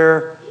that a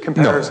fair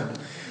comparison?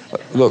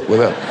 No.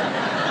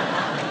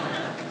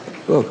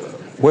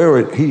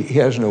 He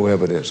has no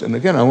evidence. And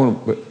again,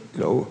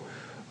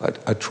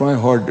 I try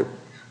hard to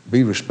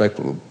be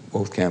respectful of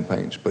both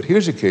campaigns. But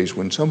here's a case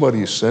when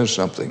somebody says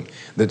something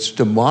that's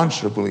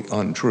demonstrably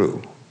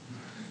untrue,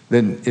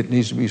 then it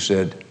needs to be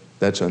said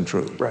that's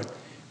untrue. Right.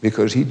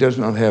 Because he does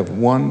not have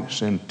one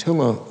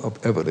scintilla of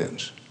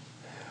evidence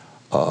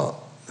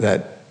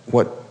that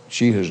what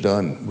she has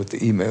done with the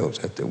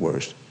emails at the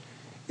worst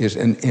is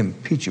an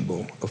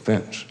impeachable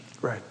offense.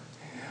 Right.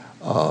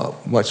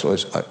 Much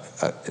less,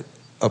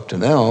 up to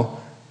now,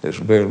 there's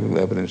very little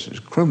evidence it's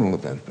a criminal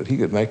offense, but he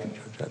could make it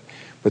judge that.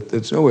 But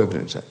there's no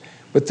evidence that.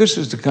 But this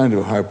is the kind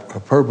of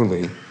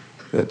hyperbole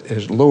that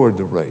has lowered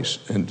the race,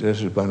 and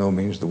this is by no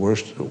means the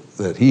worst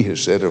that he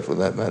has said, or for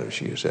that matter,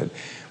 she has said.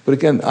 But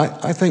again,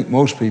 I think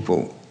most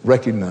people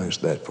recognize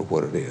that for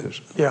what it is.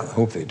 Yeah. I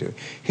hope they do.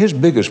 His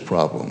biggest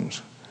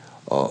problems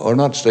are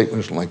not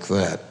statements like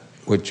that,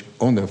 which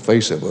on the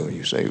face of it,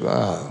 you say,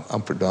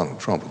 I'm for Donald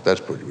Trump, but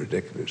that's pretty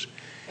ridiculous.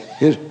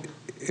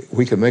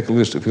 We can make a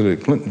list of Hillary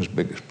Clinton's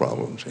biggest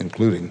problems,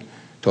 including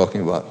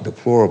talking about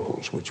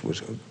deplorables, which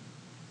was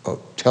a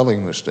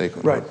telling mistake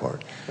on her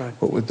part. Right.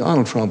 But with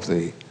Donald Trump,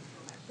 the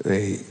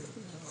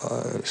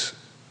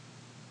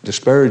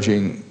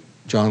disparaging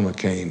John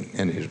McCain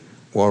and his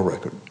war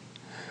record,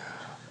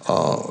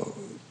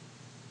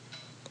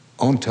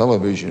 on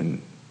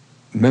television,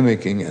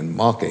 mimicking and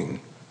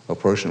mocking a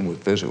person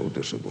with physical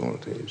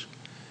disabilities,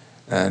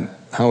 and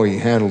how he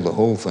handled the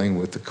whole thing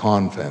with the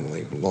Khan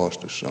family who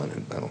lost a son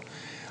in battle.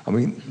 I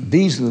mean,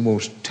 these are the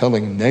most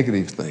telling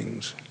negative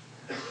things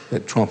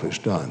that Trump has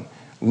done.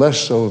 Less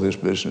so this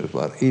business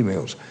about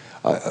emails.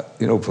 For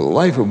the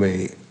life of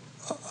me,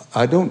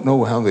 I don't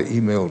know how the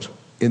emails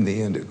in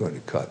the end are going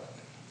to cut.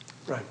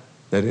 Right.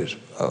 That is,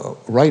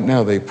 right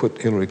now they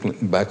put Hillary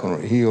Clinton back on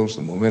her heels.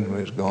 The momentum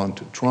has gone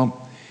to Trump.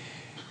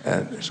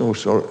 And so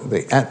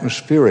the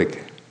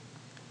atmospheric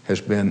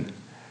has been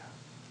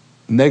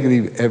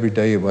negative every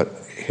day about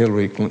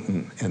Hillary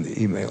Clinton and the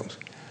emails.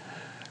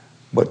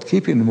 But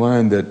keep in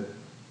mind that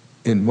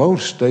in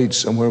most states,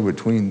 somewhere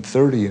between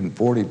 30 and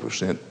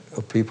 40%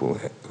 of people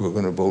who are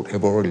going to vote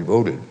have already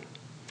voted.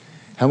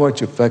 How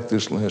much effect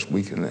this last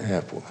week and a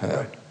half will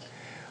have?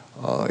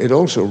 It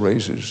also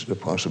raises the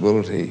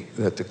possibility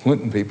that the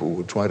Clinton people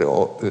will try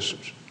to, this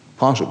is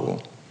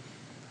possible,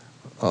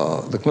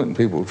 the Clinton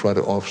people will try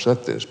to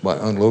offset this by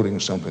unloading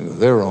something of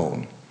their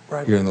own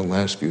here in the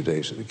last few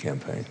days of the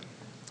campaign.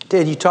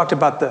 Dan, you talked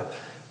about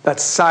that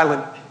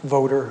silent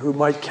voter who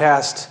might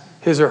cast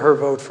his or her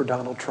vote for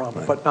Donald Trump,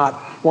 but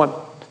not want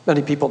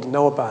many people to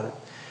know about it.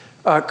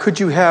 Could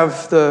you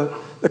have the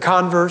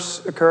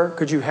converse occur?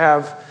 Could you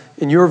have,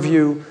 in your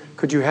view,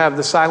 could you have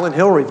the silent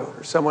Hillary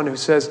voter, someone who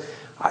says,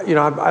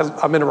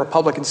 I'm in a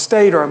Republican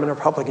state or I'm in a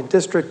Republican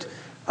district,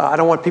 I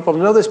don't want people to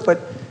know this, but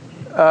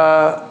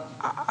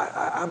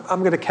I'm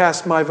going to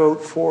cast my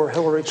vote for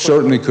Hillary Clinton?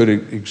 Certainly could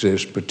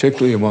exist,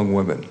 particularly among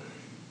women.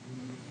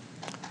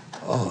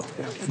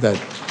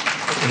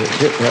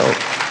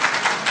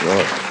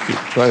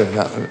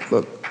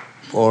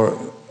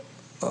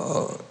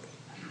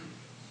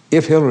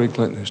 If Hillary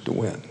Clinton is to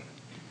win,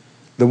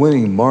 the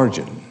winning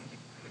margin,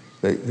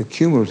 the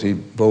cumulative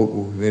vote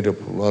will be made up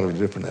of a lot of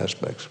different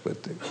aspects,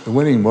 but the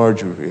winning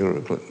margin for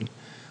Hillary Clinton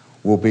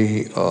will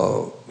be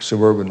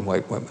suburban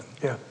white women.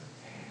 Yeah.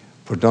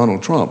 for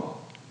Donald Trump,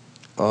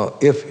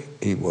 if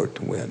he were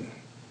to win,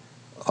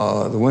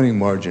 the winning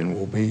margin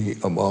will be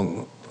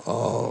among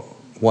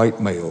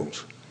white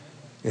males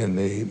in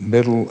the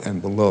middle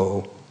and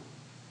below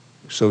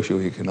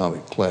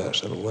socioeconomic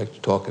class. I don't like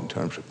to talk in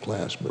terms of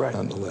class, but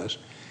nonetheless.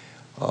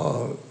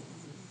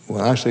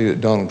 When I say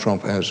that Donald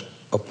Trump has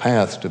a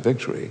path to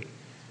victory,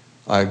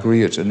 I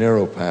agree it's a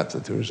narrow path,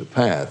 that there is a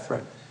path.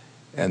 Right.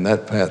 And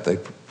that path, they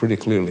pretty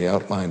clearly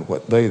outlined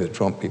what they, the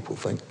Trump people,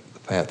 think the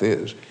path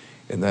is,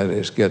 and that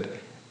is get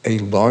a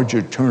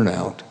larger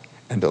turnout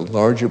and a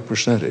larger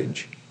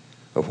percentage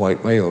of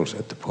white males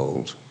at the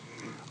polls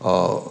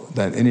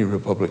than any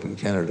Republican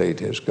candidate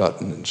has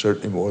gotten, and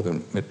certainly more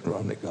than Mitt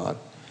Romney got,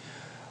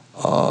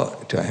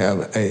 to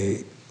have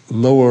a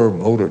lower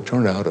voter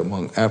turnout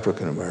among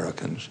African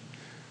Americans.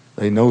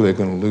 They know they're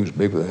going to lose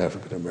big with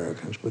African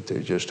Americans, but they're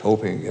just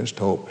hoping against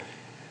hope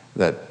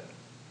that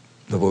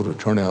the voter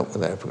turnout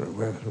with African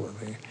Americans will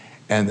be,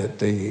 and that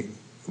the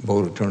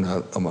voter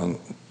turnout among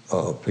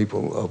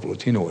people of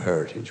Latino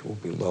heritage will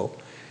be low.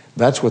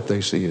 That's what they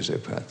see as their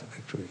path to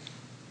victory.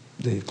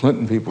 The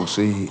Clinton people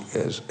see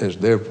as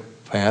their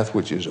path,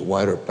 which is a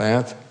wider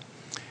path.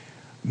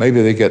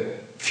 Maybe they get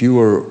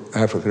fewer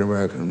African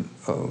American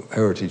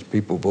heritage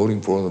people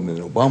voting for them than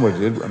Obama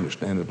did,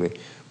 understandably,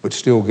 but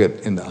still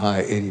get in the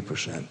high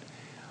 80%.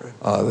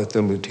 That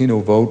the Latino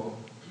vote,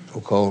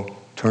 so-called,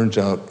 turns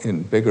out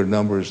in bigger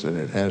numbers than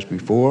it has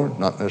before,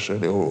 not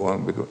necessarily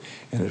overwhelming,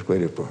 and is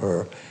greater for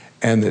her,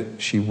 and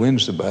that she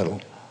wins the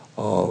battle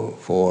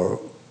for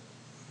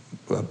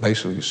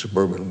basically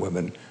suburban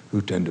women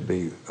who tend to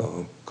be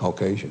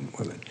Caucasian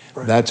women.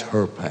 Right. That's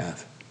her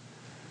path.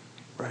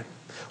 Right.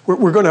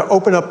 We're going to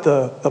open up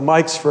the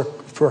mics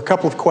for a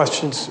couple of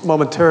questions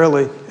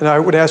momentarily, and I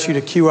would ask you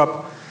to queue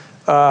up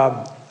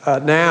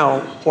now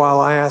while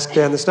I ask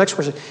Dan this next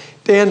question.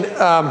 Dan,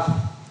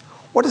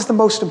 what is the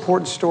most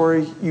important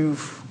story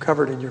you've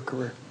covered in your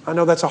career? I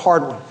know that's a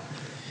hard one,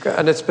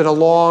 and it's been a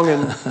long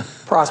and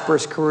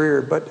prosperous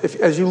career, but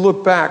as you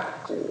look back,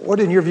 what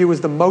in your view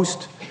is the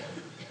most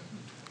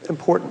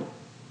important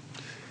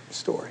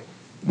story?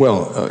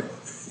 Well,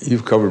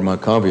 you've covered my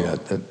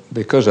caveat that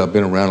because I've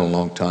been around a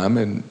long time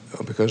and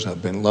because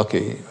I've been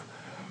lucky,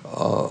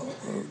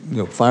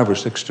 5 or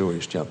 6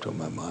 stories jumped on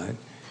my mind.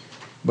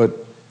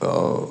 But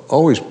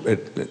always,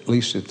 at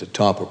least at the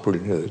top or pretty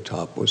near the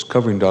top, was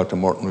covering Dr.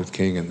 Martin Luther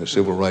King and the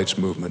civil rights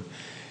movement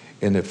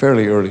in the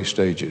fairly early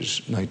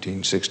stages,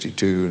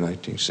 1962,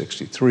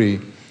 1963,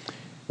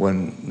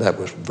 when that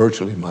was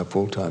virtually my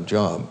full-time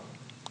job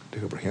to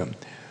cover him.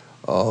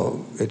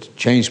 It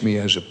changed me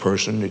as a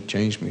person, it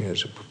changed me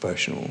as a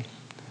professional.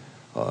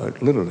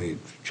 It literally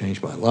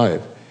changed my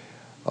life.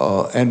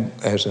 And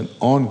as an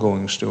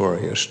ongoing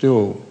story, a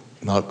still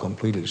not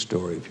completed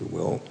story, if you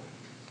will,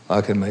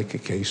 I can make a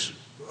case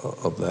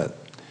of that.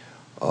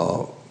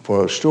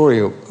 For a story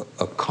of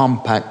a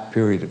compact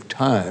period of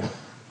time,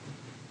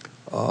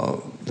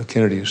 the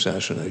Kennedy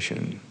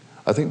assassination,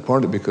 I think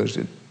partly because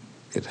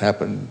it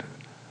happened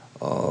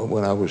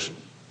when I was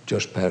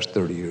just past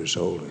 30 years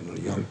old in a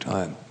young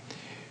time.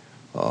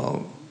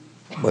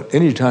 But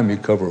any time you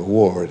cover a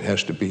war, it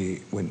has to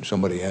be when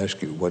somebody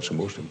asks you what's the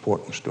most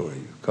important story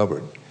you've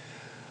covered.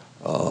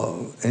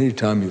 Any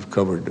time you've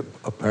covered,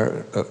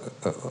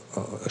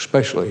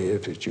 especially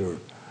if it's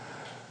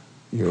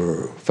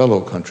your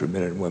fellow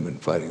countrymen and women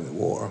fighting the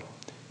war,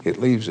 it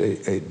leaves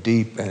a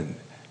deep and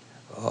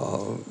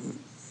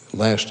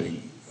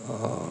lasting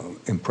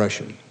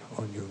impression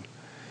on you.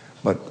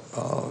 But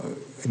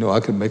I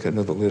could make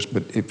another list,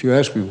 but if you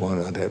ask me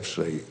one, I'd have to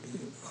say,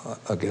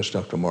 I guess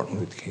Dr. Martin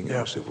Luther King and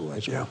the civil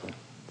rights movement.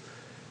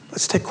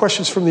 Let's take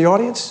questions from the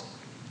audience.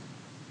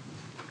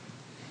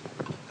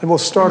 And we'll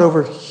start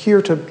over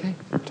here to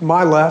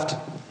my left.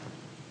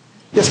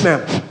 Yes,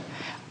 ma'am.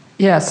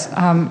 Yes,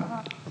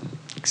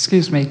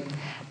 excuse me.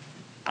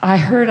 I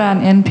heard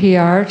on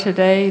NPR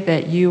today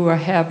that you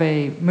have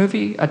a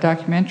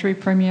documentary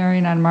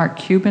premiering on Mark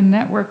Cuban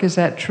Network. Is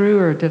that true,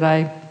 or did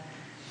I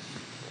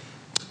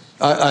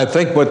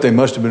think what they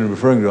must have been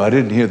referring to, I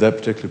didn't hear that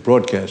particular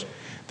broadcast,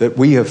 that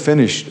we have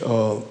finished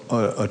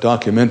a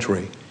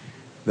documentary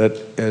that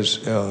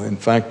is, in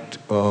fact,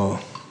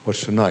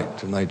 what's tonight?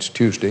 Tonight's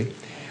Tuesday.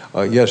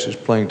 Yes, it's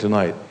playing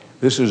tonight.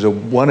 This is a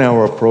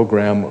 1-hour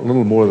program, a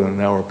little more than an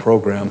hour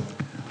program,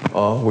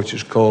 which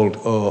is called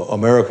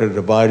America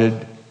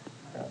Divided,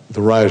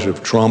 The Rise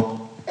of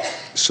Trump,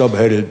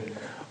 subheaded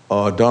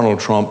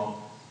Donald Trump,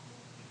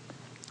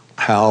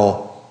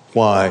 How,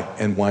 Why,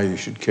 and Why You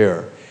Should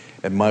Care.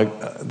 And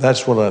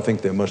that's what I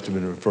think they must have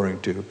been referring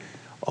to.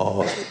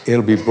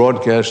 It'll be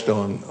broadcast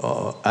on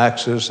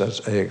Access, that's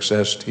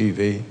AXS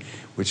TV,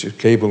 which is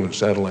cable and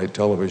satellite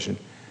television.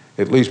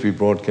 At least be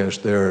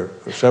broadcast there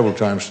several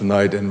times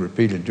tonight and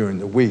repeated during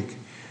the week.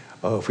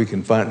 If we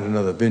can find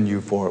another venue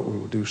for it, we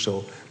will do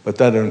so. But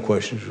that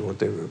unquestionably is what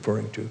they were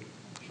referring to.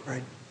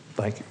 Right.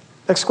 Thank you.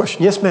 Next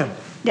question. Yes, ma'am.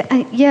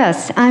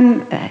 Yes,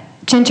 I'm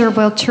Ginger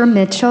Wiltshire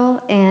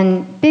Mitchell,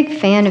 and big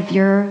fan of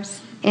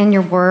yours and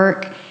your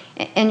work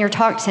and your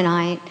talk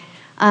tonight.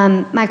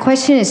 My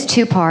question is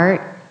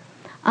 2-part.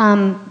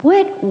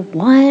 What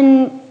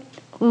one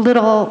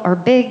little or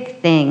big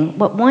thing,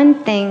 what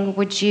one thing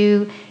would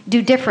you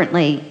do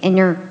differently in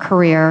your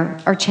career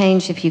or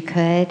change if you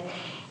could?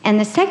 And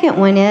the second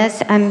one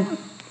is, I'm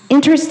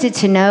interested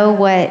to know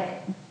what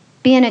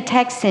being a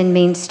Texan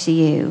means to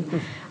you.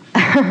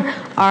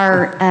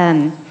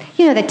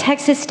 The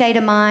Texas state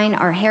of mind,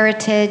 our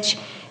heritage,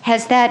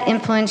 has that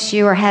influenced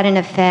you or had an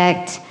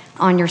effect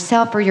on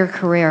yourself or your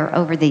career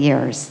over the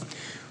years?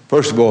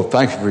 First of all,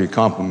 thank you for your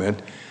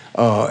compliment.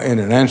 And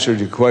in answer to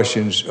your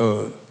questions,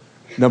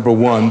 number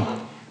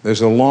one,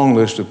 there's a long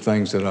list of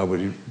things that I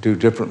would do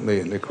differently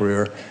in the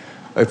career.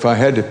 If I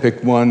had to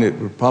pick one, it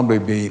would probably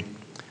be,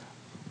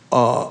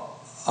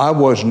 I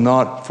was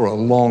not for a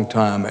long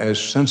time as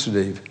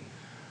sensitive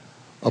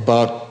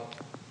about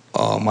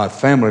my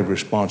family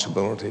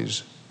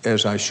responsibilities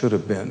as I should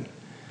have been.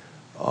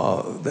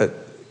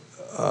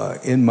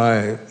 In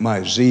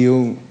my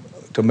zeal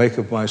to make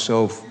of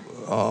myself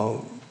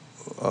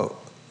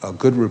a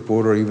good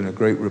reporter, even a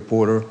great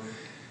reporter,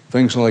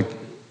 things like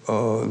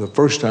the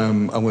first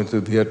time I went to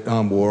the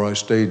Vietnam War, I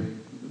stayed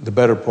the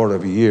better part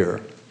of a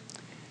year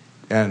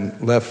and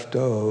left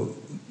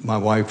my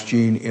wife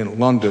Jean in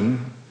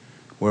London,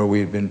 where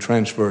we had been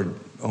transferred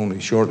only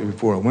shortly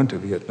before I went to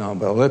Vietnam.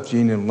 But I left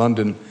Jean in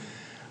London,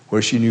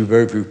 where she knew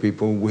very few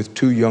people, with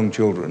 2 young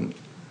children,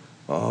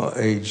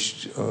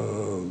 aged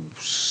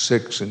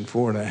 6 and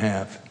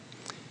 4.5,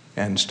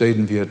 and stayed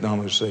in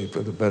Vietnam, as I say,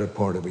 for the better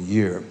part of a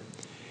year.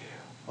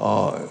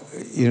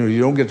 You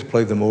don't get to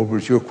play them over.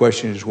 Your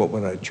question is, what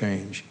would I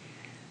change?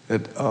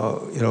 That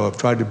I've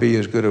tried to be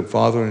as good a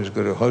father and as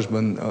good a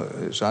husband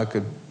as I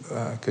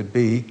could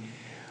be,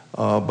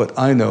 but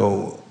I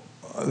know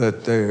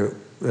that there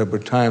were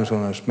times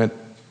when I spent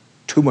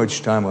too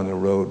much time on the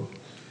road,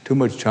 too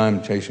much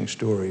time chasing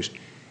stories,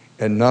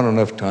 and not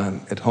enough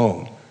time at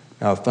home.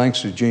 Now,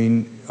 thanks to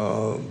Jean,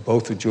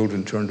 both the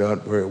children turned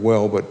out very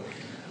well, but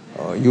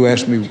you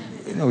asked me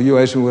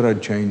what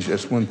I'd change.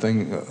 That's one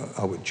thing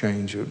I would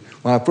change.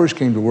 When I first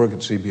came to work at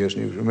CBS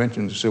News, I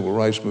mentioned the civil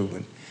rights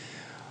movement.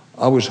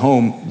 I was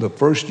home, the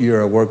first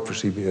year I worked for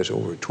CBS,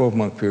 over a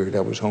 12-month period,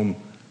 I was home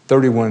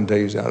 31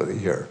 days out of the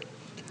year.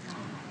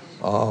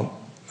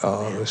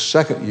 The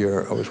second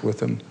year I was with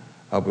them,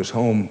 I was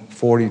home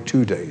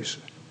 42 days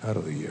out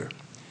of the year.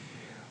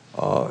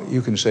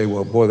 You can say,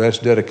 well, boy, that's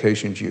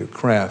dedication to your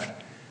craft,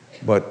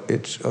 but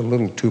it's a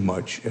little too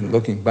much. And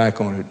looking back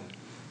on it,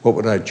 what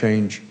would I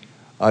change?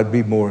 I'd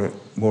be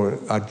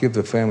I'd give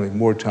the family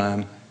more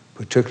time,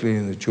 particularly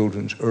in the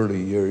children's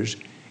early years,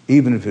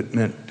 even if it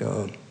meant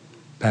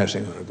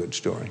passing on a good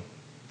story.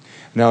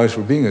 Now, as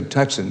for being a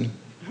Texan,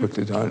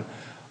 quickly done,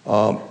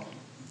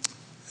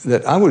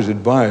 that I was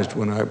advised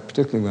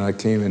particularly when I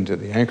came into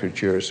the anchor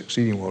chair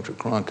succeeding Walter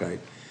Cronkite,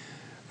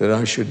 that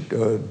I should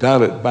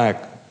dial it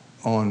back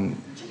on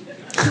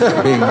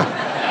being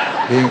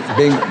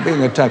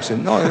a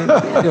Texan.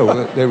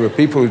 No, there were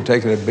people who'd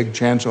taken a big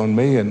chance on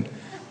me and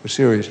were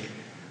serious.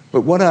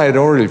 But what I had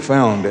already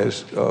found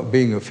as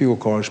being a field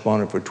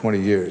correspondent for 20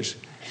 years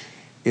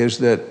is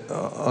that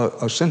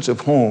a sense of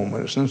home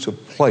and a sense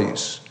of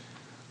place,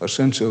 a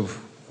sense of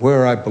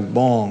where I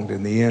belonged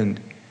in the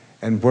end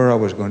and where I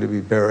was going to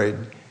be buried,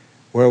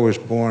 where I was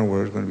born, where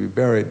I was going to be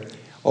buried,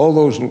 all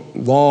those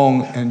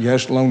long and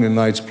yes, lonely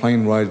nights,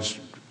 plane rides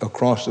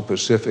across the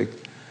Pacific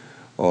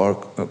or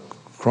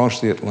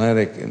across the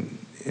Atlantic and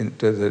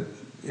into the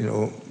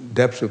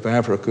depths of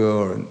Africa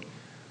or in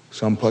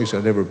some place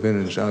I'd never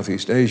been in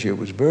Southeast Asia, it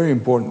was very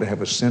important to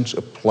have a sense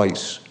of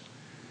place.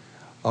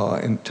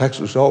 And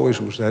Texas always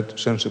was that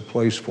sense of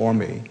place for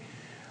me.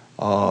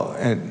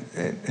 And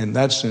in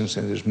that sense,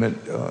 it has meant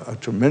a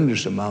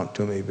tremendous amount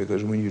to me,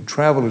 because when you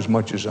travel as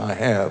much as I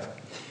have,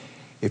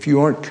 if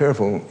you aren't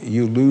careful,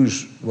 you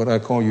lose what I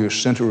call your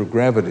center of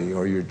gravity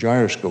or your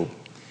gyroscope.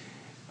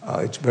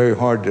 It's very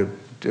hard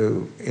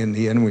to, in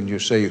the end, when you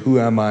say, who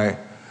am I,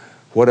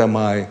 what am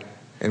I,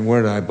 and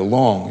where do I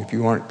belong? If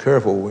you aren't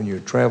careful when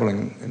you're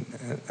traveling and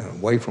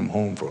away from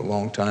home for a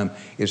long time,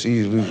 it's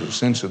easy to lose a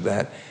sense of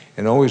that.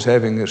 And always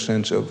having a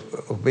sense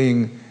of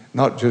being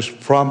not just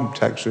from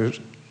Texas,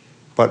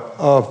 but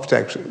of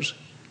Texas,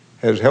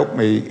 has helped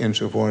me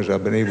insofar as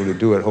I've been able to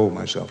do it, hold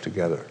myself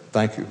together.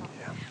 Thank you.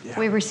 Yeah.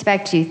 We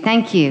respect you.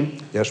 Thank you.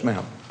 Yes,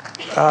 ma'am.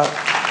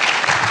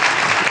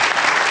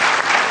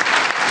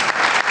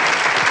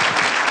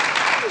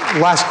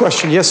 Last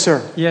question. Yes,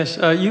 sir. Yes,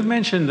 you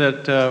mentioned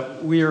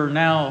that we are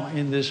now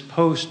in this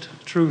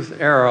post-truth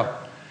era.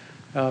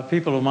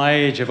 People of my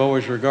age have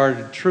always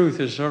regarded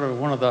truth as sort of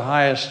one of the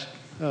highest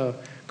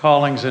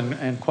callings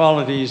and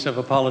qualities of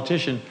a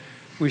politician.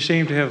 We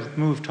seem to have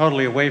moved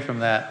totally away from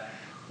that.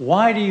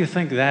 Why do you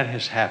think that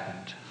has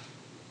happened?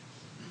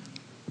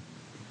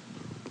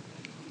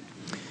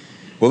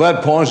 Well,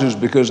 that pauses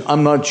because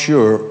I'm not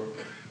sure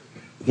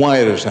why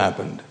it has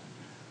happened.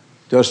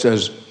 Just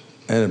as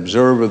an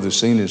observer of the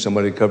scene and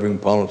somebody covering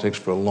politics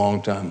for a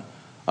long time,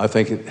 I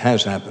think it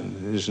has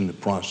happened. It is in the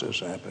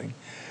process of happening.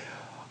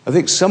 I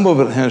think some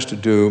of it has to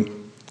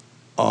do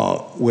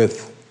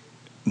with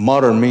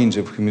modern means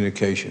of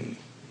communication,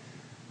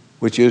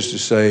 which is to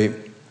say,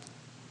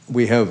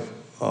 we have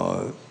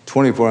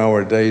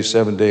 24-hour a day,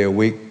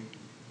 7-day-a-week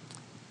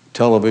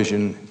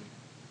television.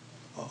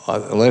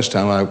 The last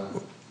time I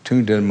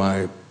tuned in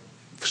my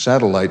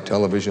satellite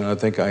television, I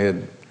think I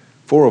had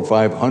 400 or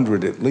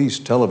 500 at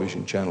least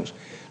television channels.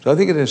 So I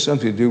think it has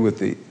something to do with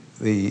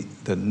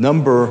the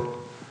number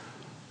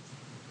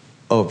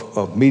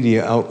of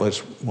media outlets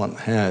one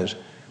has.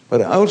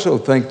 But I also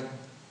think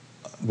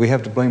we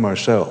have to blame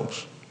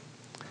ourselves,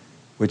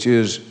 which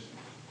is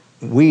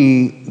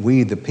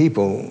we the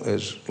people,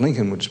 as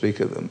Lincoln would speak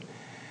of them.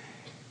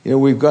 You know,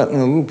 we've gotten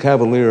a little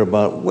cavalier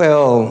about,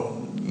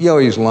 well, you know,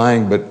 he's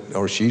lying,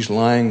 or she's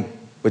lying,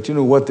 but you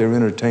know what, they're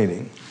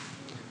entertaining.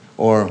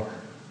 Or,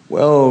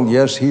 well,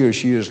 yes, he or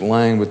she is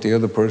lying, but the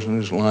other person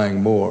is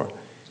lying more.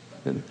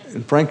 And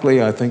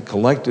frankly, I think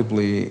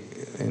collectively,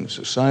 in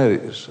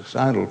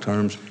societal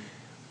terms,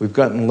 we've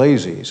gotten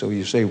lazy. So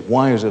you say,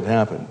 why has it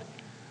happened?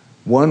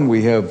 One,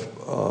 we have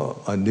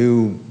a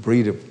new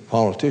breed of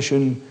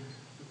politician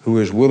who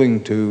is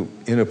willing to,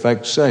 in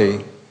effect,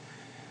 say,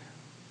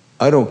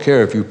 I don't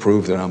care if you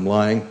prove that I'm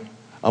lying.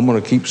 I'm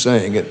going to keep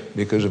saying it,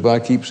 because if I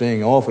keep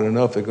saying often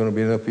enough, there are going to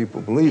be enough people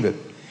who believe it.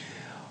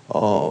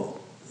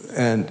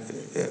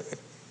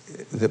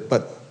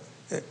 But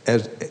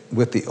as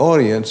with the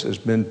audience, there's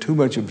been too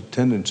much of a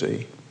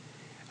tendency,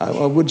 I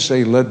would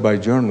say led by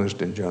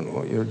journalists in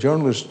general. You know,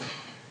 journalists,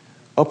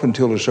 up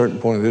until a certain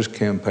point of this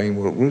campaign,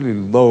 were really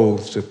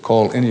loath to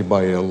call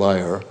anybody a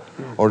liar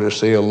or to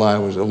say a lie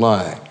was a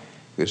lie.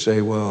 You could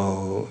say,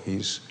 well,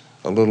 he's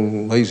a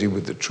little lazy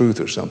with the truth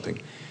or something.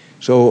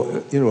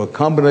 So, you know, a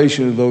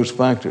combination of those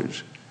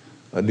factors,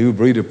 a new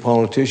breed of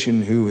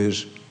politician who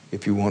is,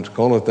 if you want to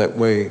call it that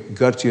way,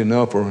 gutsy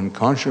enough or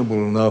unconscionable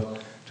enough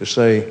to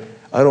say,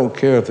 I don't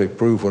care if they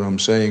prove what I'm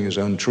saying is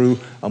untrue,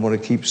 I'm going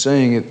to keep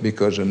saying it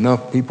because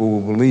enough people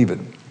will believe it.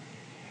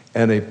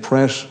 And a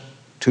press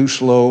too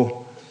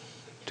slow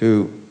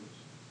to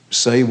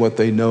say what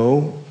they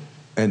know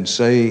and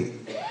say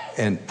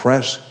and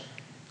press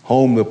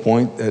home the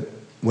point that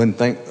when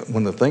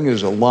the thing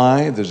is a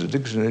lie, there's a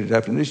dictionary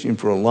definition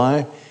for a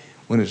lie.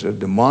 When it's a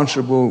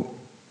demonstrable,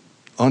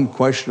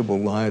 unquestionable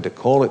lie, to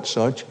call it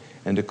such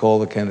and to call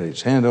the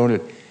candidate's hand on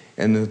it.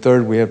 And the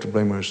third, we have to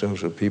blame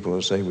ourselves with people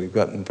who say we've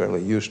gotten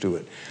fairly used to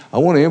it. I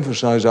want to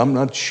emphasize, I'm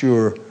not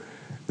sure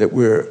that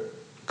we're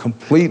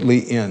completely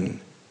in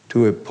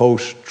to a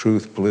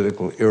post-truth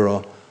political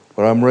era.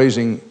 What I'm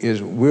raising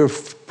is we're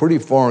pretty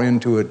far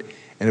into it,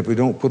 and if we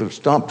don't put a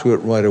stop to it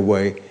right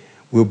away,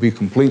 we'll be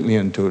completely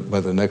into it by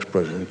the next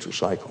presidential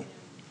cycle.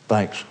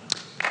 Thanks.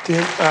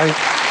 Dan,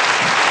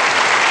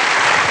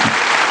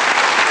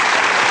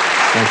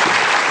 Thank you.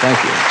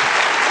 Thank you.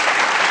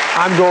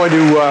 I'm going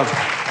to,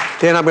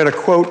 Dan, I'm going to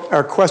quote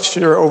our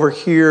questioner over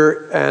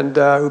here, and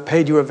who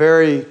paid you a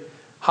very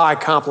high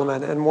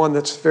compliment, and one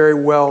that's very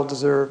well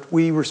deserved.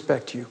 We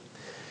respect you.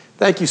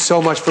 Thank you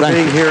so much for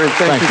being here, and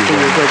thank you for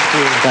your great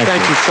career.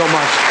 Thank you so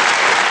much.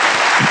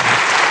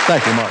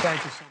 Thank you, Mark.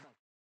 Thank you so much.